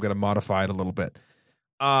analogy. I'm going to modify it a little bit.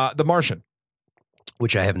 The Martian.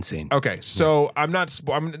 Which I haven't seen. Okay, so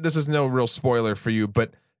this is no real spoiler for you,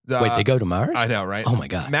 but wait, they go to Mars? I know, right? Oh my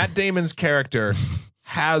God. Matt Damon's character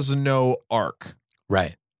has no arc.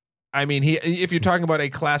 Right. I mean, if you're talking about a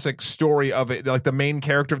classic story of it, like the main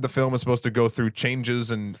character of the film is supposed to go through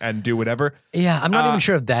changes and do whatever. Yeah, I'm not even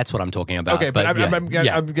sure if that's what I'm talking about. Okay, but I'm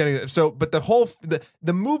getting it. So, but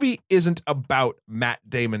the movie isn't about Matt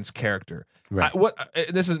Damon's character. Right.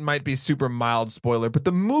 Might be super mild spoiler, but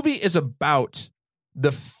the movie is about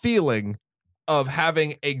the feeling of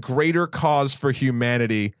having a greater cause for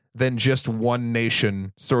humanity than just one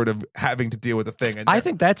nation sort of having to deal with a thing. And I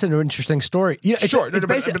think that's an interesting story. Yeah, sure.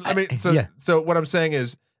 So what I'm saying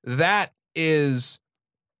is that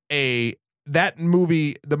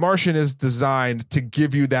movie, The Martian, is designed to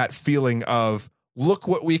give you that feeling of, look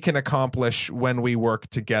what we can accomplish when we work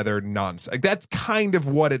together nonsense. Like, that's kind of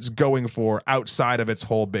what it's going for outside of its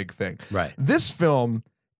whole big thing. Right. This film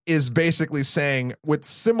is basically saying, with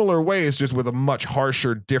similar ways, just with a much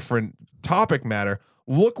harsher, different topic matter,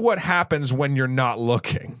 look what happens when you're not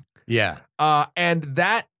looking. Yeah. And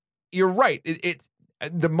that, you're right.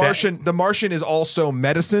 The Martian is also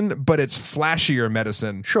medicine, but it's flashier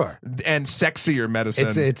medicine. Sure. And sexier medicine.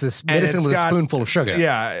 It's a medicine with a spoonful of sugar.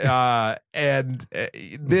 Yeah. And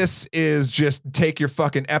this is just take your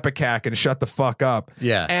fucking Epicac and shut the fuck up.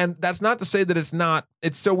 Yeah. And that's not to say that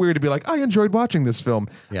it's so weird to be like, I enjoyed watching this film.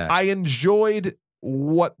 Yeah. I enjoyed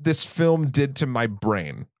what this film did to my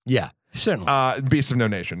brain. Yeah. Certainly. Beasts of No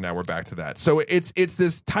Nation. Now we're back to that. So it's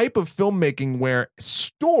this type of filmmaking where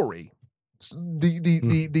story,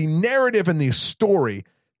 the narrative and the story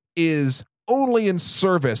is only in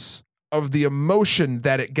service of the emotion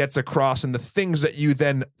that it gets across and the things that you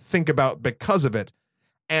then think about because of it,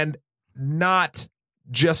 and not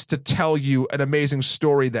just to tell you an amazing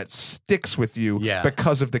story that sticks with you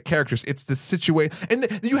because of the characters. It's the situation.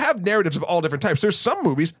 And you have narratives of all different types. There's some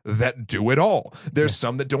movies that do it all. There's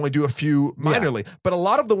some that only do a few minorly. But a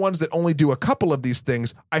lot of the ones that only do a couple of these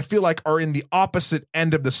things, I feel like are in the opposite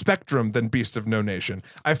end of the spectrum than Beast of No Nation.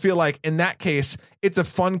 I feel like in that case, it's a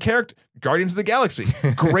fun character. Guardians of the Galaxy.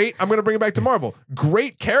 Great. I'm going to bring it back to Marvel.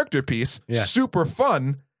 Great character piece. Super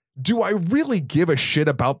fun. Do I really give a shit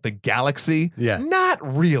about the galaxy? Yeah. Not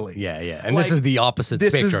really. Yeah. And this is the opposite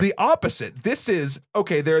spectrum. This is the opposite. This is,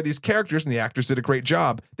 okay, there are these characters and the actors did a great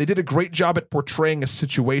job. They did a great job at portraying a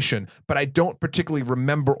situation, but I don't particularly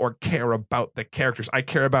remember or care about the characters. I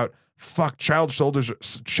care about, fuck, child soldiers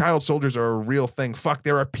are a real thing. Fuck,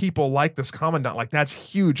 there are people like this commandant. Like, that's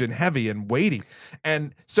huge and heavy and weighty.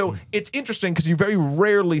 And so it's interesting because you very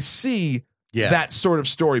rarely see that sort of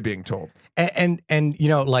story being told. And you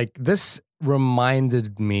know, like, this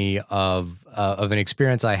reminded me of an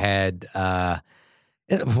experience I had.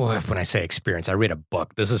 When I say experience, I read a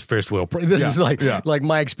book. This is first world. This is like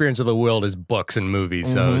my experience of the world is books and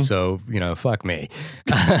movies. So you know, fuck me.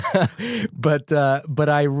 But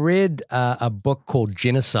I read a book called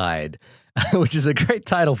Genocide, which is a great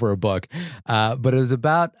title for a book. But it was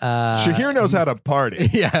about Shahir knows how to party.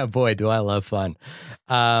 Yeah, boy, do I love fun.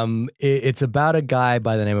 It's about a guy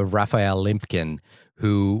by the name of Raphael Lemkin,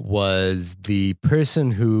 who was the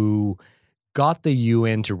person who got the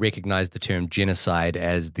UN to recognize the term genocide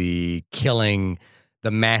as the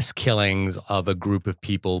mass killings of a group of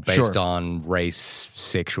people based on race,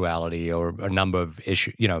 sexuality, or a number of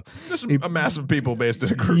issues, you know. Just a mass of people based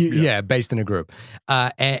in a group. Yeah, based in a group.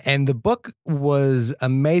 And the book was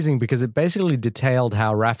amazing because it basically detailed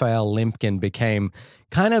how Raphael Lemkin became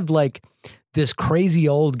kind of like this crazy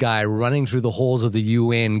old guy running through the halls of the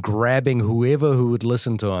UN, grabbing whoever who would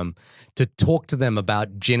listen to him to talk to them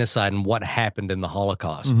about genocide and what happened in the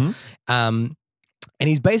Holocaust. And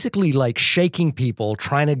he's basically like shaking people,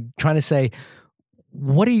 trying to say,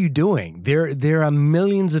 what are you doing? There are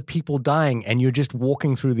millions of people dying, and you're just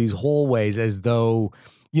walking through these hallways as though,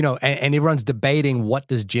 you know, and everyone's debating what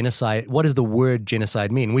does the word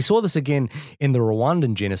genocide mean? We saw this again in the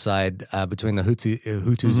Rwandan genocide between the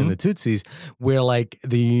Hutus and the Tutsis, where like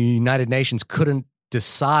the United Nations couldn't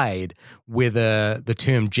decide whether the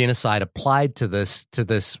term genocide applied to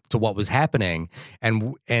what was happening,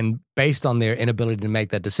 and based on their inability to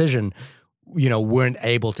make that decision, you know, weren't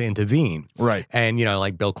able to intervene. Right. And, you know,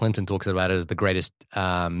 like Bill Clinton talks about it as the greatest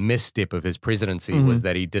misstep of his presidency was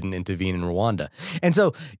that he didn't intervene in Rwanda. And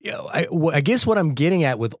so, you know, I guess what I'm getting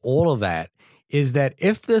at with all of that is that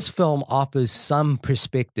if this film offers some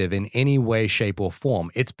perspective in any way, shape, or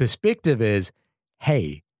form, its perspective is,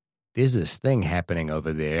 hey, there's this thing happening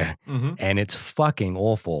over there, and it's fucking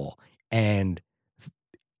awful, and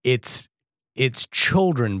it's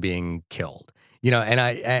children being killed. You know, and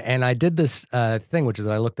I did this thing, which is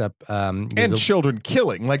I looked up children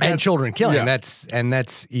killing, children killing.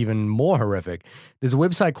 That's even more horrific. There's a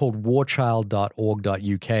website called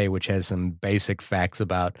warchild.org.uk, which has some basic facts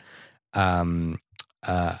about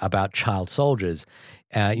about child soldiers.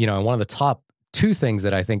 You know, and one of the top two things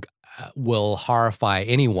that I think will horrify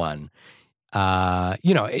anyone.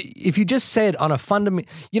 You know, if you just said on a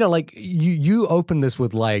fundamental, you know, like you open this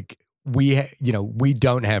with like, we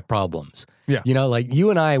don't have problems. Yeah. You know, like you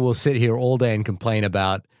and I will sit here all day and complain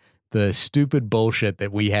about the stupid bullshit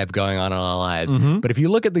that we have going on in our lives. Mm-hmm. But if you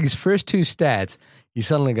look at these first two stats, you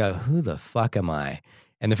suddenly go, who the fuck am I?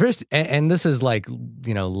 And the first, and this is like,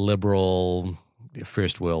 you know, liberal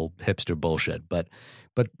first world hipster bullshit, but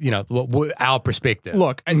you know, our perspective.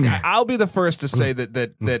 Look, I'll be the first to say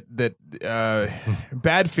that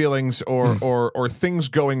bad feelings or things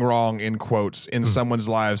going wrong in quotes in someone's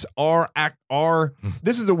lives are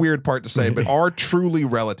this is a weird part to say, but are truly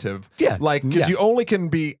relative. Yeah, like because you only can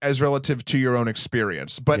be as relative to your own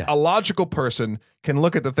experience. But a logical person can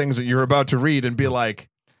look at the things that you're about to read and be like,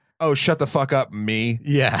 oh, shut the fuck up, me.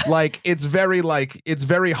 Yeah, like it's very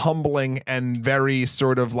humbling and very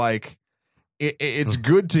sort of like. It's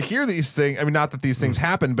good to hear these things. I mean, not that these things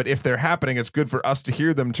happen, but if they're happening, it's good for us to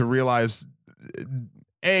hear them to realize,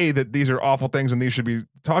 A, that these are awful things and these should be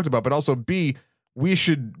talked about, but also B, we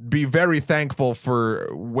should be very thankful for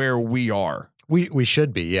where we are. We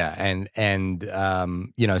should be, yeah. And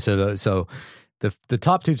you know, so the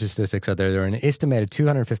top two statistics are there are an estimated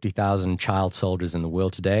 250,000 child soldiers in the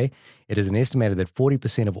world today. It is an estimated that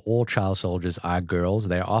 40% of all child soldiers are girls.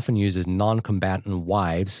 They are often used as non-combatant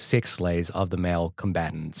wives, sex slaves of the male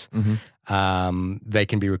combatants. Mm-hmm. They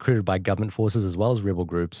can be recruited by government forces as well as rebel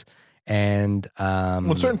groups. And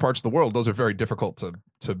in certain parts of the world, those are very difficult to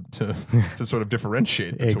sort of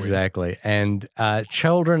differentiate between. Exactly. And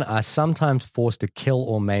children are sometimes forced to kill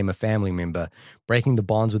or maim a family member, breaking the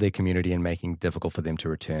bonds with their community and making it difficult for them to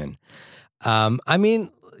return. I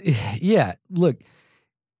mean, yeah, look,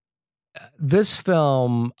 this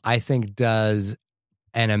film, I think, does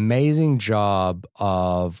an amazing job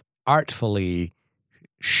of artfully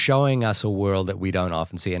showing us a world that we don't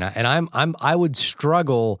often see. And I would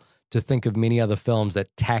struggle to think of many other films that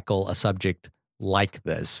tackle a subject like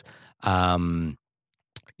this. You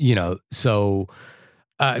know, so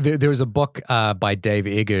there was a book by Dave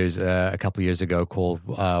Eggers a couple of years ago called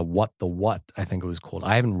What the What, I think it was called.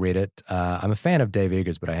 I haven't read it. I'm a fan of Dave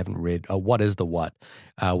Eggers, but I haven't read What is the What,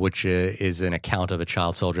 which is an account of a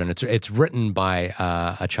child soldier. And it's written by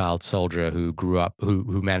a child soldier who grew up,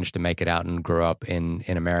 who managed to make it out and grew up in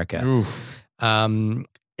America.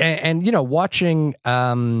 And you know, watching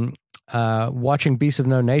Beasts of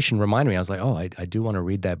No Nation reminded me, I was like, oh, I do want to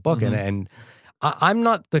read that book. Mm-hmm. And I'm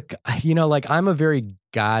not you know, like I'm a very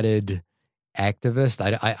guarded activist.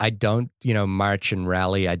 I don't, you know, march and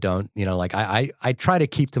rally. I don't, you know, like I try to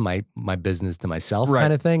keep to my business to myself, right,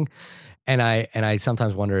 kind of thing. And I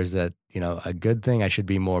sometimes wonder, is that, you know, a good thing? I should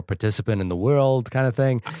be more participant in the world, kind of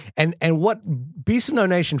thing. And what Beasts of No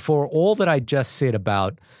Nation, for all that I just said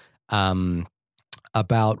about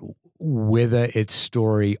whether its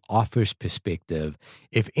story offers perspective,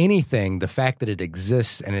 if anything, the fact that it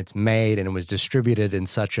exists and it's made and it was distributed in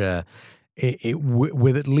such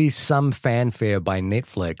with at least some fanfare by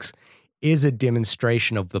Netflix is a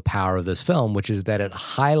demonstration of the power of this film, which is that it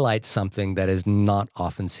highlights something that is not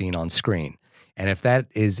often seen on screen. And if that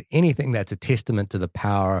is anything, that's a testament to the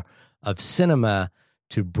power of cinema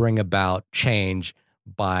to bring about change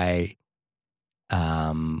by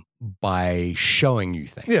showing you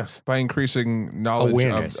things. Yes, by increasing knowledge,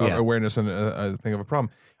 awareness, and a thing of a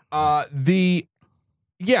problem.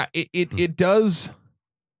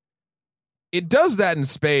 It does that in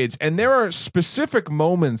spades, and there are specific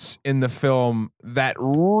moments in the film that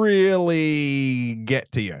really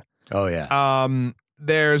get to you. Oh yeah.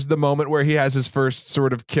 There's the moment where he has his first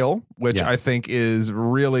sort of kill, which I think is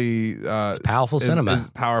really it's powerful cinema. Is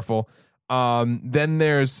powerful. Then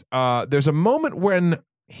there's a moment when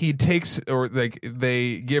he takes, or like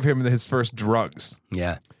they give him his first drugs.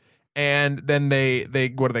 Yeah. And then they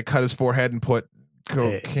cut his forehead and put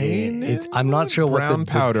cocaine. I'm not sure what brown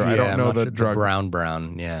powder. I don't know the drug.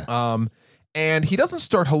 Brown. Yeah. And he doesn't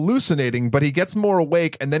start hallucinating, but he gets more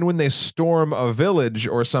awake. And then when they storm a village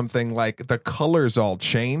or something, like the colors all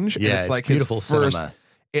change. Yeah, and it's like beautiful his first, cinema.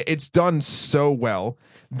 It's done so well.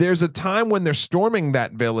 There's a time when they're storming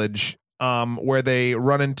that village, where they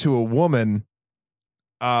run into a woman.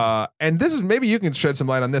 And this is, maybe you can shed some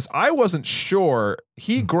light on this. I wasn't sure.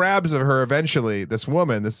 He grabs her eventually, this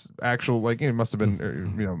woman, this actual, like, it must have been,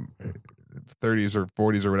 30s or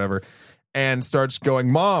 40s or whatever, and starts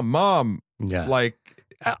going, mom. Yeah. Like,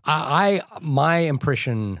 my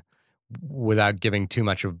impression, without giving too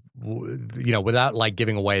much of, without like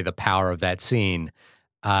giving away the power of that scene,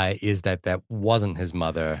 is that wasn't his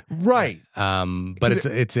mother. Right. But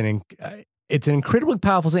it's an incredibly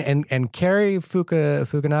powerful scene, and Cary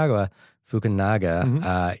Fukunaga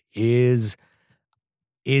is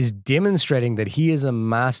demonstrating that he is a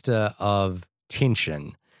master of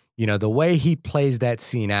tension. You know, the way he plays that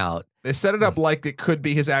scene out. They set it up like it could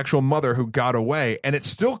be his actual mother who got away, and it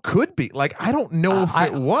still could be. Like, I don't know if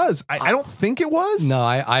it was. I don't think it was. No,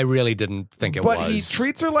 I really didn't think it was. But he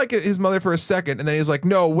treats her like his mother for a second, and then he's like,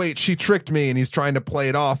 no, wait, she tricked me, and he's trying to play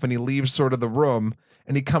it off, and he leaves sort of the room,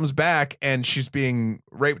 and he comes back, and she's being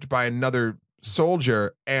raped by another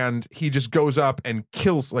soldier, and he just goes up and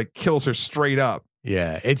kills her straight up.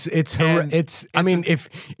 Yeah, I mean,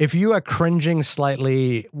 if you are cringing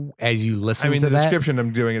slightly as you listen to that, the description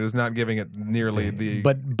I'm doing it is not giving it nearly the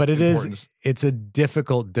but it's a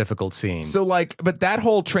difficult scene. So but that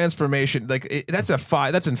whole transformation, that's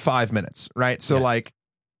in 5 minutes, right? So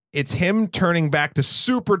it's him turning back to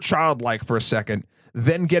super childlike for a second,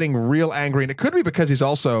 then getting real angry, and it could be because he's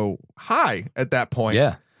also high at that point.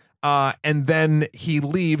 Yeah. And then he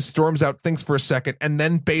leaves, storms out, thinks for a second, and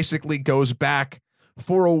then basically goes back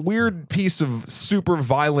for a weird piece of super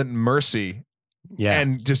violent mercy. Yeah.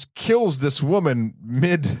 And just kills this woman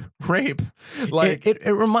mid-rape.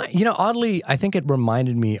 Oddly, I think it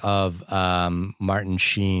reminded me of Martin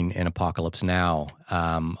Sheen in Apocalypse Now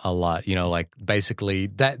a lot. You know, like basically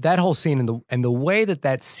that whole scene and the way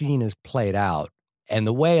that scene is played out, and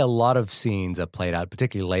the way a lot of scenes are played out,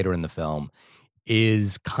 particularly later in the film,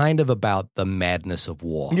 is kind of about the madness of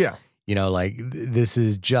war. Yeah. You know, like this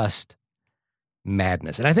is just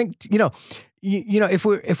madness. And I think,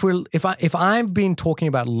 if I've been talking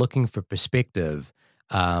about looking for perspective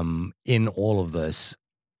in all of this,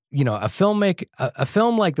 a film like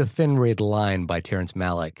The Thin Red Line by Terrence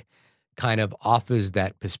Malick kind of offers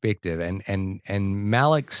that perspective. And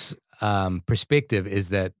Malick's perspective is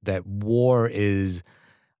that war is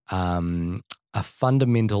a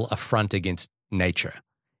fundamental affront against nature,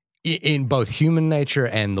 in both human nature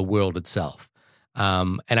and the world itself.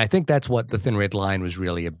 And I think that's what The Thin Red Line was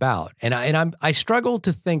really about. And I struggle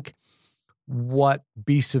to think what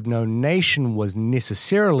Beasts of No Nation was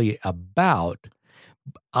necessarily about,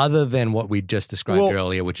 other than what we just described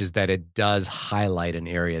earlier, which is that it does highlight an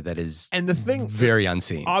area that is very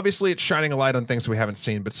unseen. Obviously, it's shining a light on things we haven't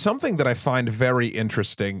seen, but something that I find very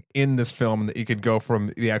interesting in this film, that you could go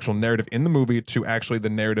from the actual narrative in the movie to actually the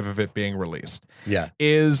narrative of it being released,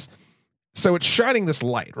 is... So it's shining this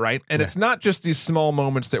light, right? And it's not just these small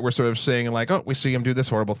moments that we're sort of saying like, oh, we see him do this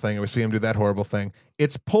horrible thing, and we see him do that horrible thing.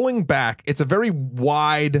 It's pulling back. It's a very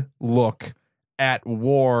wide look at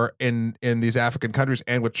war in these African countries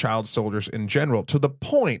and with child soldiers in general, to the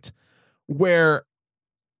point where,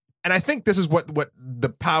 and I think this is what the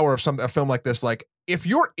power of a film like this, like, if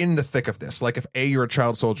you're in the thick of this, like if A, you're a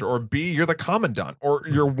child soldier, or B, you're the commandant, or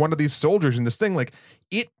you're one of these soldiers in this thing, like,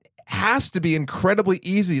 it has to be incredibly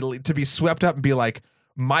easy to be swept up and be like,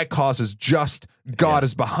 my cause is just, God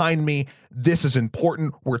is behind me, this is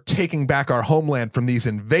important, we're taking back our homeland from these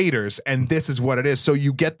invaders, and this is what it is. So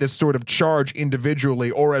you get this sort of charge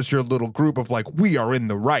individually or as your little group of like, we are in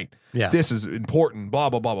the right, this is important, blah,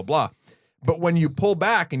 blah, blah, blah, blah. But when you pull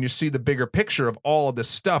back and you see the bigger picture of all of this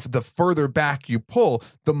stuff, the further back you pull,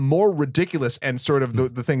 the more ridiculous and sort of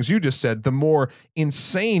the things you just said, the more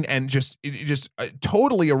insane and just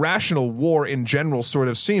totally irrational war in general sort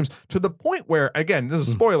of seems, to the point where, again, this is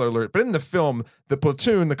a spoiler alert, but in the film, the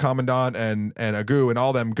platoon, the commandant and Agu and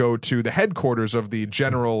all them go to the headquarters of the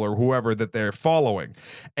general or whoever that they're following,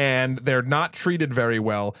 and they're not treated very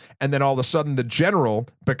well. And then all of a sudden the general,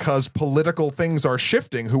 because political things are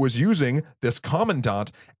shifting, who was using this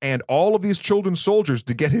commandant and all of these children soldiers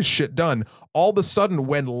to get his shit done, all of a sudden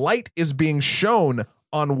when light is being shown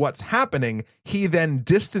on what's happening, he then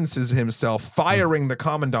distances himself, firing the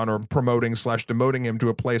commandant or promoting / demoting him to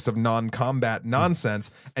a place of non-combat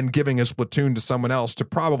nonsense and giving his platoon to someone else to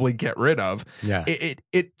probably get rid of. Yeah.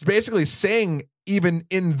 It's basically saying, even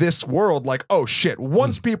in this world, like, oh shit,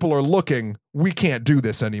 once people are looking, we can't do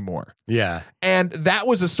this anymore. Yeah. And that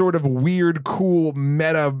was a sort of weird, cool,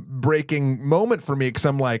 meta-breaking moment for me, because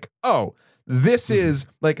I'm like, oh, this is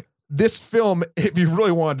like, this film, if you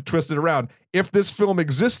really wanted to twist it around, if this film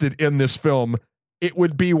existed in this film, it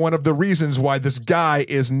would be one of the reasons why this guy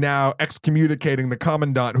is now excommunicating the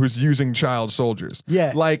commandant who's using child soldiers.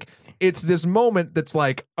 Yeah. Like, it's this moment that's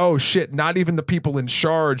like, oh shit, not even the people in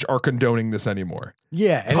charge are condoning this anymore.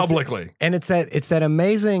 Yeah. And publicly. It's that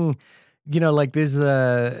amazing, like there's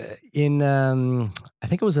I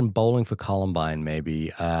think it was in Bowling for Columbine,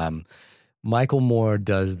 maybe, Michael Moore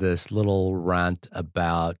does this little rant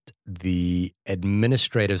about the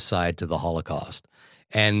administrative side to the Holocaust.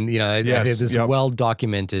 And, there's this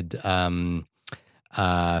well-documented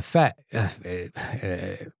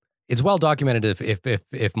it's well documented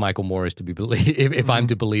if Michael Moore is to be believed, if I'm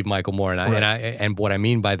to believe Michael Moore, and what I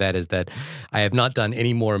mean by that is that I have not done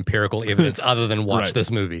any more empirical evidence other than watch this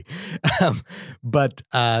movie. But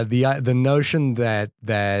the notion that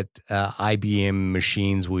IBM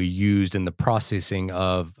machines were used in the processing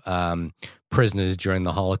of prisoners during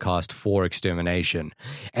the Holocaust for extermination,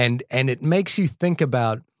 and it makes you think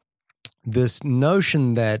about this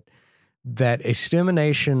notion that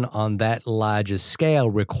extermination on that larger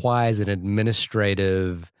scale requires an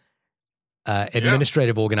administrative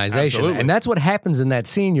organization. Absolutely. And that's what happens in that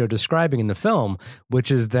scene you're describing in the film,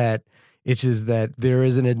 which is that there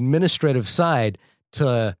is an administrative side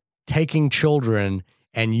to taking children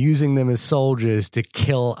and using them as soldiers to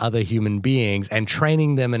kill other human beings and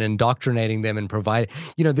training them and indoctrinating them and provide,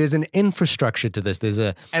 there's an infrastructure to this.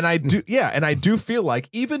 And I do feel like,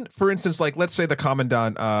 even for instance, like let's say the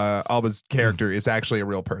Commandant Alba's character is actually a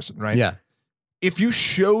real person, right? Yeah. If you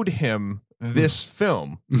showed him this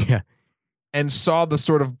film, and saw the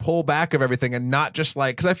sort of pullback of everything, and not just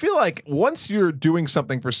like, because I feel like once you're doing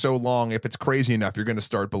something for so long, if it's crazy enough, you're going to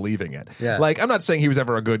start believing it. Yeah. Like, I'm not saying he was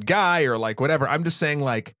ever a good guy or like whatever. I'm just saying,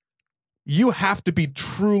 like, you have to be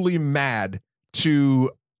truly mad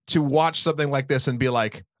to watch something like this and be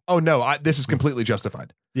like, oh no, this is completely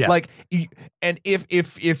justified. Yeah. Like, and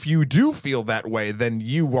if you do feel that way, then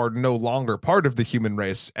you are no longer part of the human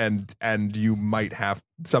race, and something might have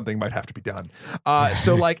to be done.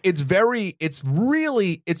 So like, it's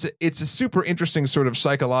a super interesting sort of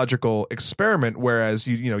psychological experiment. Whereas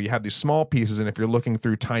you have these small pieces, and if you're looking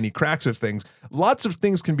through tiny cracks of things, lots of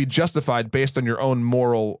things can be justified based on your own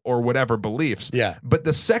moral or whatever beliefs. Yeah. But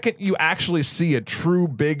the second you actually see a true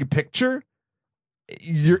big picture,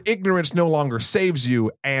 your ignorance no longer saves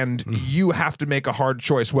you, and you have to make a hard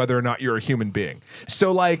choice whether or not you're a human being.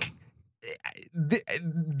 So like,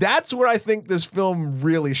 that's where I think this film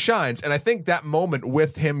really shines. And I think that moment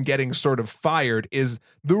with him getting sort of fired is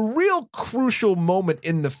the real crucial moment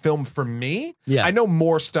in the film for me. Yeah. I know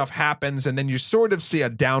more stuff happens, and then you sort of see a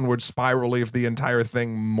downward spiral of the entire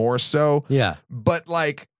thing more so. Yeah. But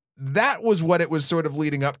like, that was what it was sort of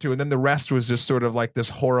leading up to, and then the rest was just sort of like this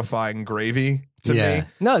horrifying gravy to me.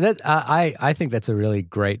 No, that I think that's a really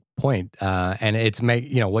great point, and it's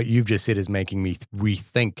what you've just said is making me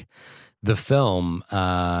rethink the film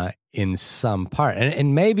in some part,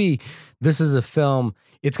 and maybe this is a film.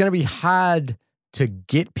 It's going to be hard to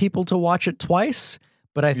get people to watch it twice,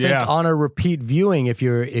 but I think on a repeat viewing, if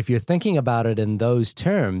you're thinking about it in those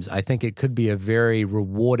terms, I think it could be a very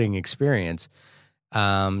rewarding experience.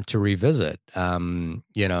 To revisit,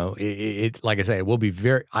 it like I say, it will be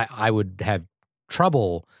very. I would have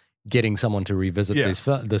trouble getting someone to revisit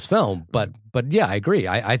this film, but yeah, I agree.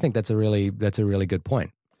 I think that's a really good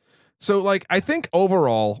point. So like, I think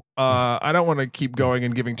overall, I don't want to keep going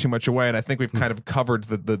and giving too much away, and I think we've kind of covered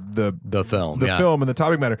the film and the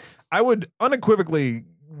topic matter. I would unequivocally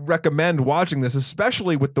recommend watching this,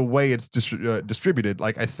 especially with the way it's distributed.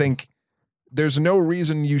 Like, I think there's no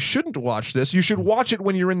reason you shouldn't watch this. You should watch it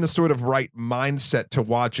when you're in the sort of right mindset to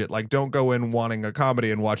watch it. Like, don't go in wanting a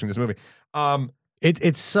comedy and watching this movie.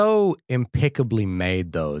 It's so impeccably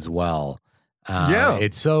made though as well.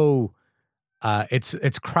 It's so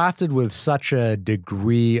it's crafted with such a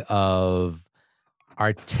degree of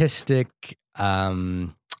artistic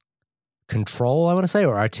control, I want to say,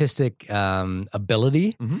 or artistic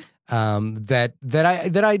ability. Mm-hmm.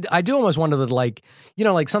 That I do almost wonder that, like,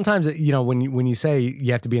 like sometimes, when you say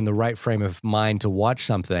you have to be in the right frame of mind to watch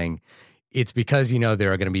something, it's because, there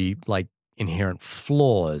are going to be like inherent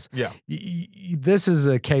flaws. Yeah. This is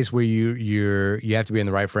a case where you have to be in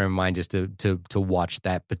the right frame of mind just to watch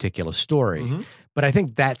that particular story. Mm-hmm. But I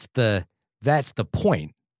think that's the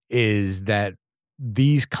point, is that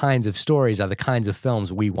these kinds of stories are the kinds of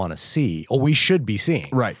films we want to see, or we should be seeing.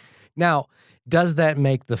 Right. Now, does that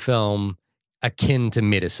make the film akin to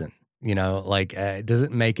medicine? Does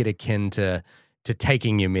it make it akin to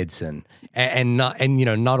taking your medicine? And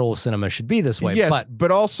not all cinema should be this way. Yes,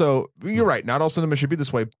 but also, you're right, not all cinema should be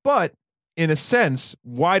this way. But in a sense,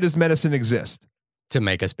 why does medicine exist? To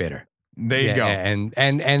make us better. There you go. And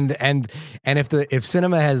if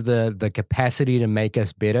cinema has the capacity to make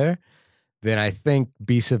us better, then I think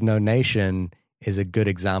Beasts of No Nation is a good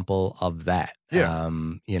example of that. Yeah.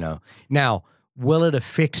 Now, will it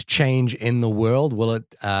affect change in the world? Will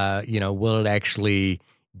it actually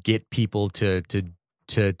get people to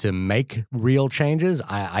make real changes?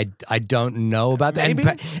 I don't know about that.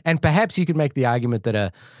 Maybe. And perhaps you could make the argument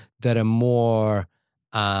that a more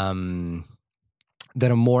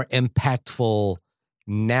impactful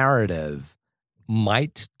narrative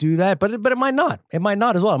might do that, but it might not. It might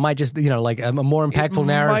not as well. It might just, like a more impactful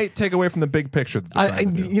narrative. Might take away from the big picture. That they're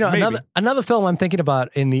trying to do. Another film I'm thinking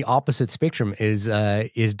about in the opposite spectrum is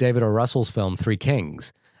David O. Russell's film Three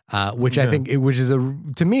Kings, which I think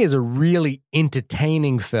to me is a really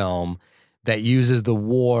entertaining film that uses the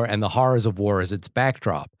war and the horrors of war as its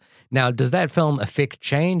backdrop. Now, does that film affect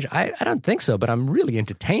change? I don't think so, but I'm really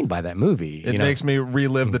entertained by that movie. It makes me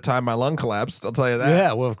relive the time my lung collapsed. I'll tell you that.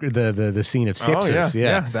 Yeah, well, the scene of sepsis.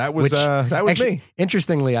 Yeah, that was actually, me.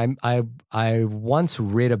 Interestingly, I once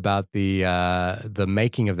read about the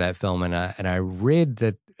making of that film, and I read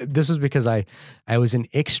that this was because I was an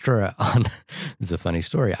extra on. It's a funny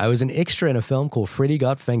story. I was an extra in a film called Freddy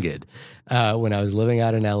Got Fingered when I was living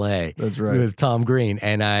out in L.A. That's right, with Tom Green,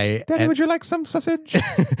 and Daddy, would you like some sausage?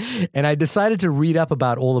 And I decided to read up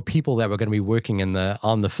about all the people that were going to be working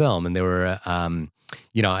on the film, and there were.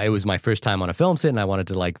 It was my first time on a film set, and I wanted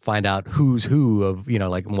to find out who's who of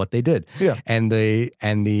and what they did. Yeah, and the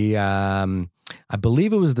I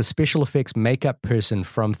believe it was the special effects makeup person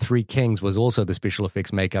from Three Kings was also the special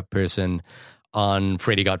effects makeup person on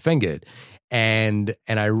Freddy Got Fingered. And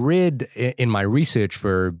I read in my research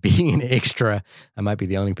for being an extra, I might be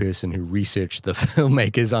the only person who researched the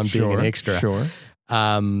filmmakers on being an extra. Sure.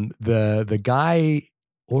 The guy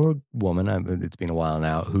or woman, it's been a while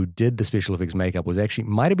now, who did the special effects makeup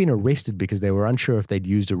might have been arrested because they were unsure if they'd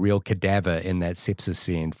used a real cadaver in that sepsis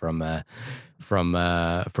scene from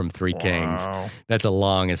Three Kings. That's a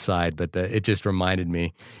long aside, but it just reminded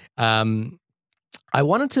me. I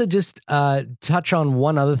wanted to just touch on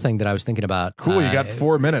one other thing that I was thinking about. Cool, you got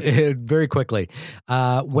 4 minutes. Very quickly.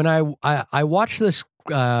 When I watched this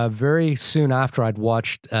very soon after I'd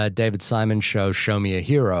watched David Simon's show, Show Me a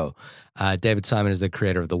Hero. David Simon is the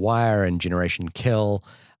creator of The Wire and Generation Kill.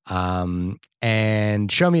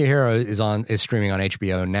 And Show Me a Hero is streaming on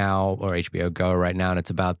HBO Now or HBO Go right now, and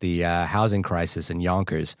it's about the housing crisis in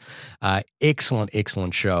Yonkers.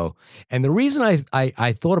 Excellent show. And the reason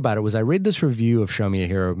I thought about it was I read this review of Show Me a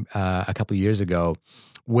Hero a couple of years ago,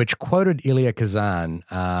 which quoted Elia Kazan,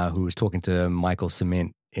 who was talking to Michael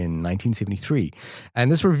Cement in 1973.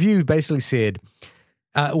 And this review basically said,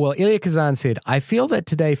 Elia Kazan said, I feel that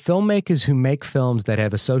today filmmakers who make films that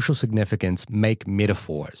have a social significance make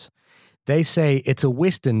metaphors. They say it's a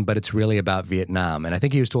Western, but it's really about Vietnam. And I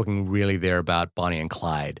think he was talking really there about Bonnie and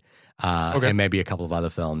Clyde and maybe a couple of other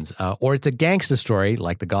films. Or it's a gangster story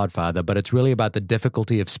like The Godfather, but it's really about the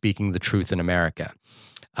difficulty of speaking the truth in America.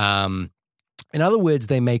 In other words,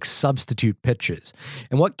 they make substitute pictures.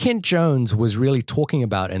 And what Kent Jones was really talking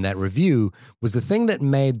about in that review was the thing that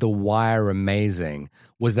made The Wire amazing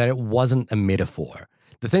was that it wasn't a metaphor.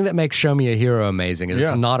 The thing that makes Show Me a Hero amazing is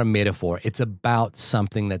it's not a metaphor. It's about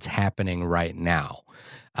something that's happening right now.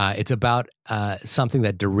 It's about something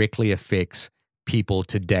that directly affects people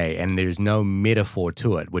today, and there's no metaphor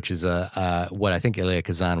to it, which is what I think Elia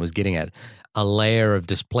Kazan was getting at. A layer of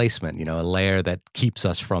displacement, a layer that keeps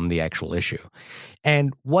us from the actual issue.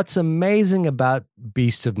 And what's amazing about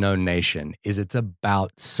Beasts of No Nation is it's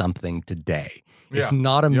about something today. Yeah. It's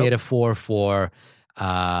not a metaphor for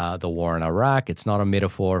the war in Iraq. It's not a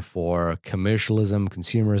metaphor for commercialism,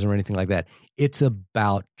 consumerism, or anything like that. It's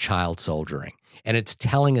about child soldiering, and it's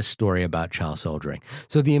telling a story about child soldiering.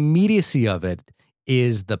 So the immediacy of it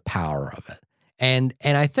is the power of it. And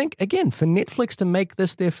I think, again, for Netflix to make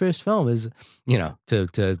this their first film is, to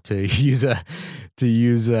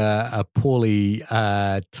use a poorly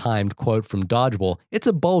timed quote from Dodgeball. It's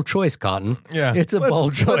a bold choice, Cotton. Yeah, it's a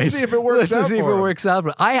bold choice. Let's see if it works out.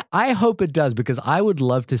 But I hope it does, because I would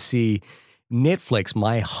love to see Netflix,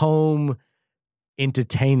 my home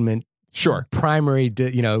entertainment, primary,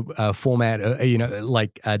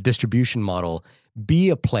 format, distribution model, be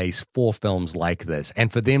a place for films like this,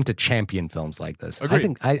 and for them to champion films like this.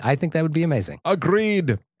 Agreed. I think that would be amazing.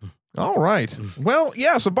 Agreed. All right. Well,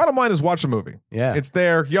 yeah. So bottom line is watch the movie. Yeah, it's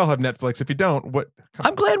there. Y'all have Netflix. If you don't, what?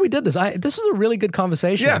 I'm glad we did this. This was a really good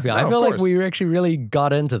conversation. Yeah, I feel like we actually really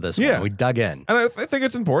got into this. Yeah, one. We dug in, and I think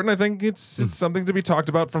it's important. I think it's something to be talked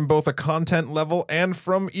about from both a content level and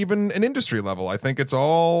from even an industry level. I think it's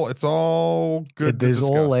all good. There's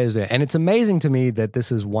all layers there, and it's amazing to me that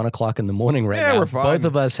this is 1:00 in the morning right now. We're fine. Both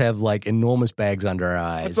of us have enormous bags under our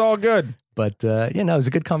eyes. It's all good. But, it was a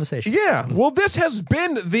good conversation. Yeah. Well, this has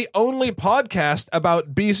been the only podcast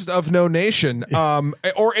about Beast of No Nation.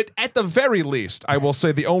 Or at the very least, I will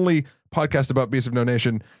say the only podcast about Beast of No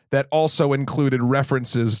Nation that also included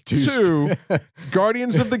references to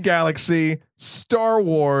Guardians of the Galaxy, Star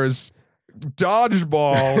Wars,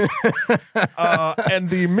 Dodgeball, and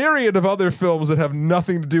the myriad of other films that have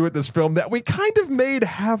nothing to do with this film that we kind of made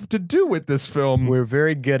have to do with this film. We're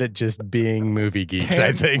very good at just being movie geeks,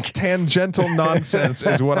 I think. Tangential nonsense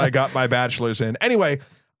is what I got my bachelor's in. Anyway,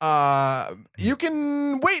 you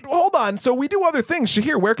can wait. Hold on. So we do other things.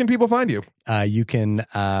 Shahir, where can people find you? You can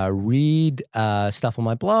read stuff on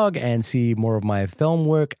my blog and see more of my film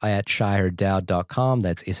work at shahirdaud.com.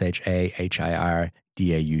 That's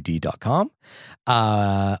SHAHIRDAUD.com.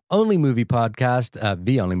 Only Movie Podcast,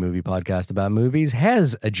 the only movie podcast about movies,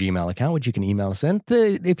 has a Gmail account, which you can email us in.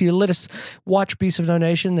 If you let us watch Beast of No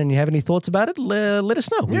Nation and you have any thoughts about it, let us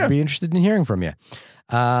know. We'd be interested in hearing from you.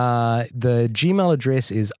 The Gmail address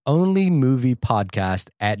is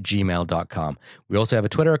onlymoviepodcast@gmail.com. We also have a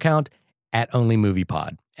Twitter account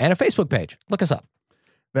 @onlymoviepod and a Facebook page. Look us up.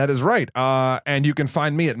 That is right. And you can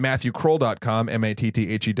find me at MatthewKroll.com,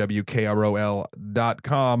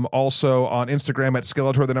 MatthewKroll.com. Also on Instagram at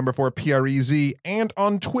Skeletor4PREZ, and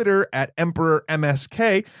on Twitter at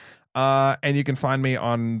EmperorMSK. And you can find me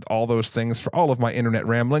on all those things for all of my internet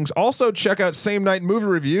ramblings. Also, check out Same Night Movie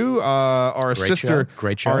Review, our Great sister,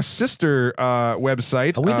 show. our sister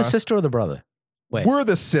website. Are we the sister or the brother? Wait. We're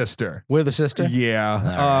the sister. We're the sister?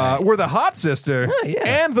 Yeah. Right. We're the hot sister,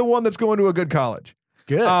 and the one that's going to a good college.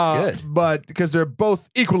 Good. But because they're both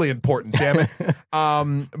equally important, damn it.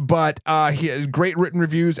 Great written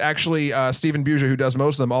reviews. Actually, Stephen Buja, who does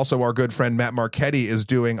most of them, also our good friend Matt Marchetti, is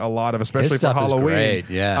doing a lot of, especially for Halloween,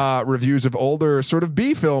 reviews of older sort of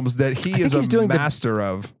B films that he is a master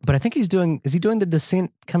of. But I think is he doing The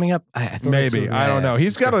Descent coming up? Maybe. I don't know.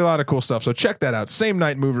 He's got a lot of cool stuff. So check that out.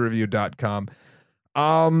 SameNightMovieReview.com.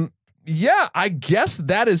 Yeah, I guess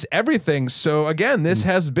that is everything. So again, this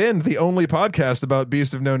has been the only podcast about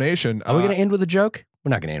Beast of No Nation. Are we going to end with a joke? We're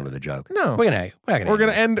not going to end with a joke. No, we're going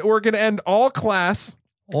to end all class.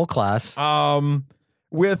 All class.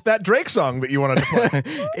 With that Drake song that you wanted to play.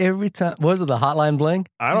 Every time. What was it, the Hotline Bling?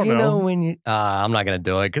 I don't know. When you, I'm not going to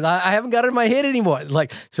do it because I haven't got it in my head anymore.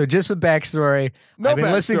 So just for backstory, I've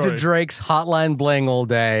been listening to Drake's Hotline Bling all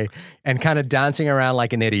day and kind of dancing around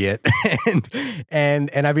like an idiot.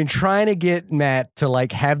 and I've been trying to get Matt to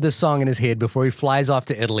have this song in his head before he flies off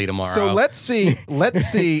to Italy tomorrow. So let's see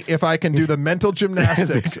if I can do the mental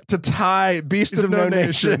gymnastics to tie Beast of No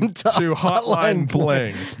Nation to Hotline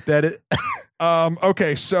Bling.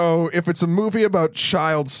 Okay, so if it's a movie about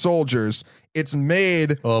child soldiers, it's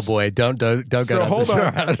made. Oh boy, don't go down this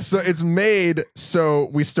road. So it's made so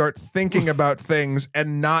we start thinking about things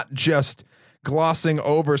and not just glossing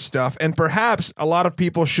over stuff. And perhaps a lot of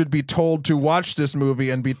people should be told to watch this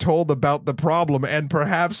movie and be told about the problem. And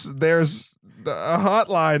perhaps there's a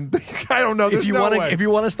hotline. I don't know. If you want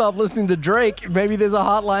to stop listening to Drake, maybe there's a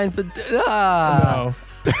hotline for. No.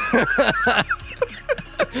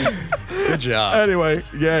 Good job. Anyway,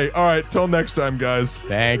 yay. All right, till next time, guys.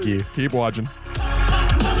 Thank you. Keep watching.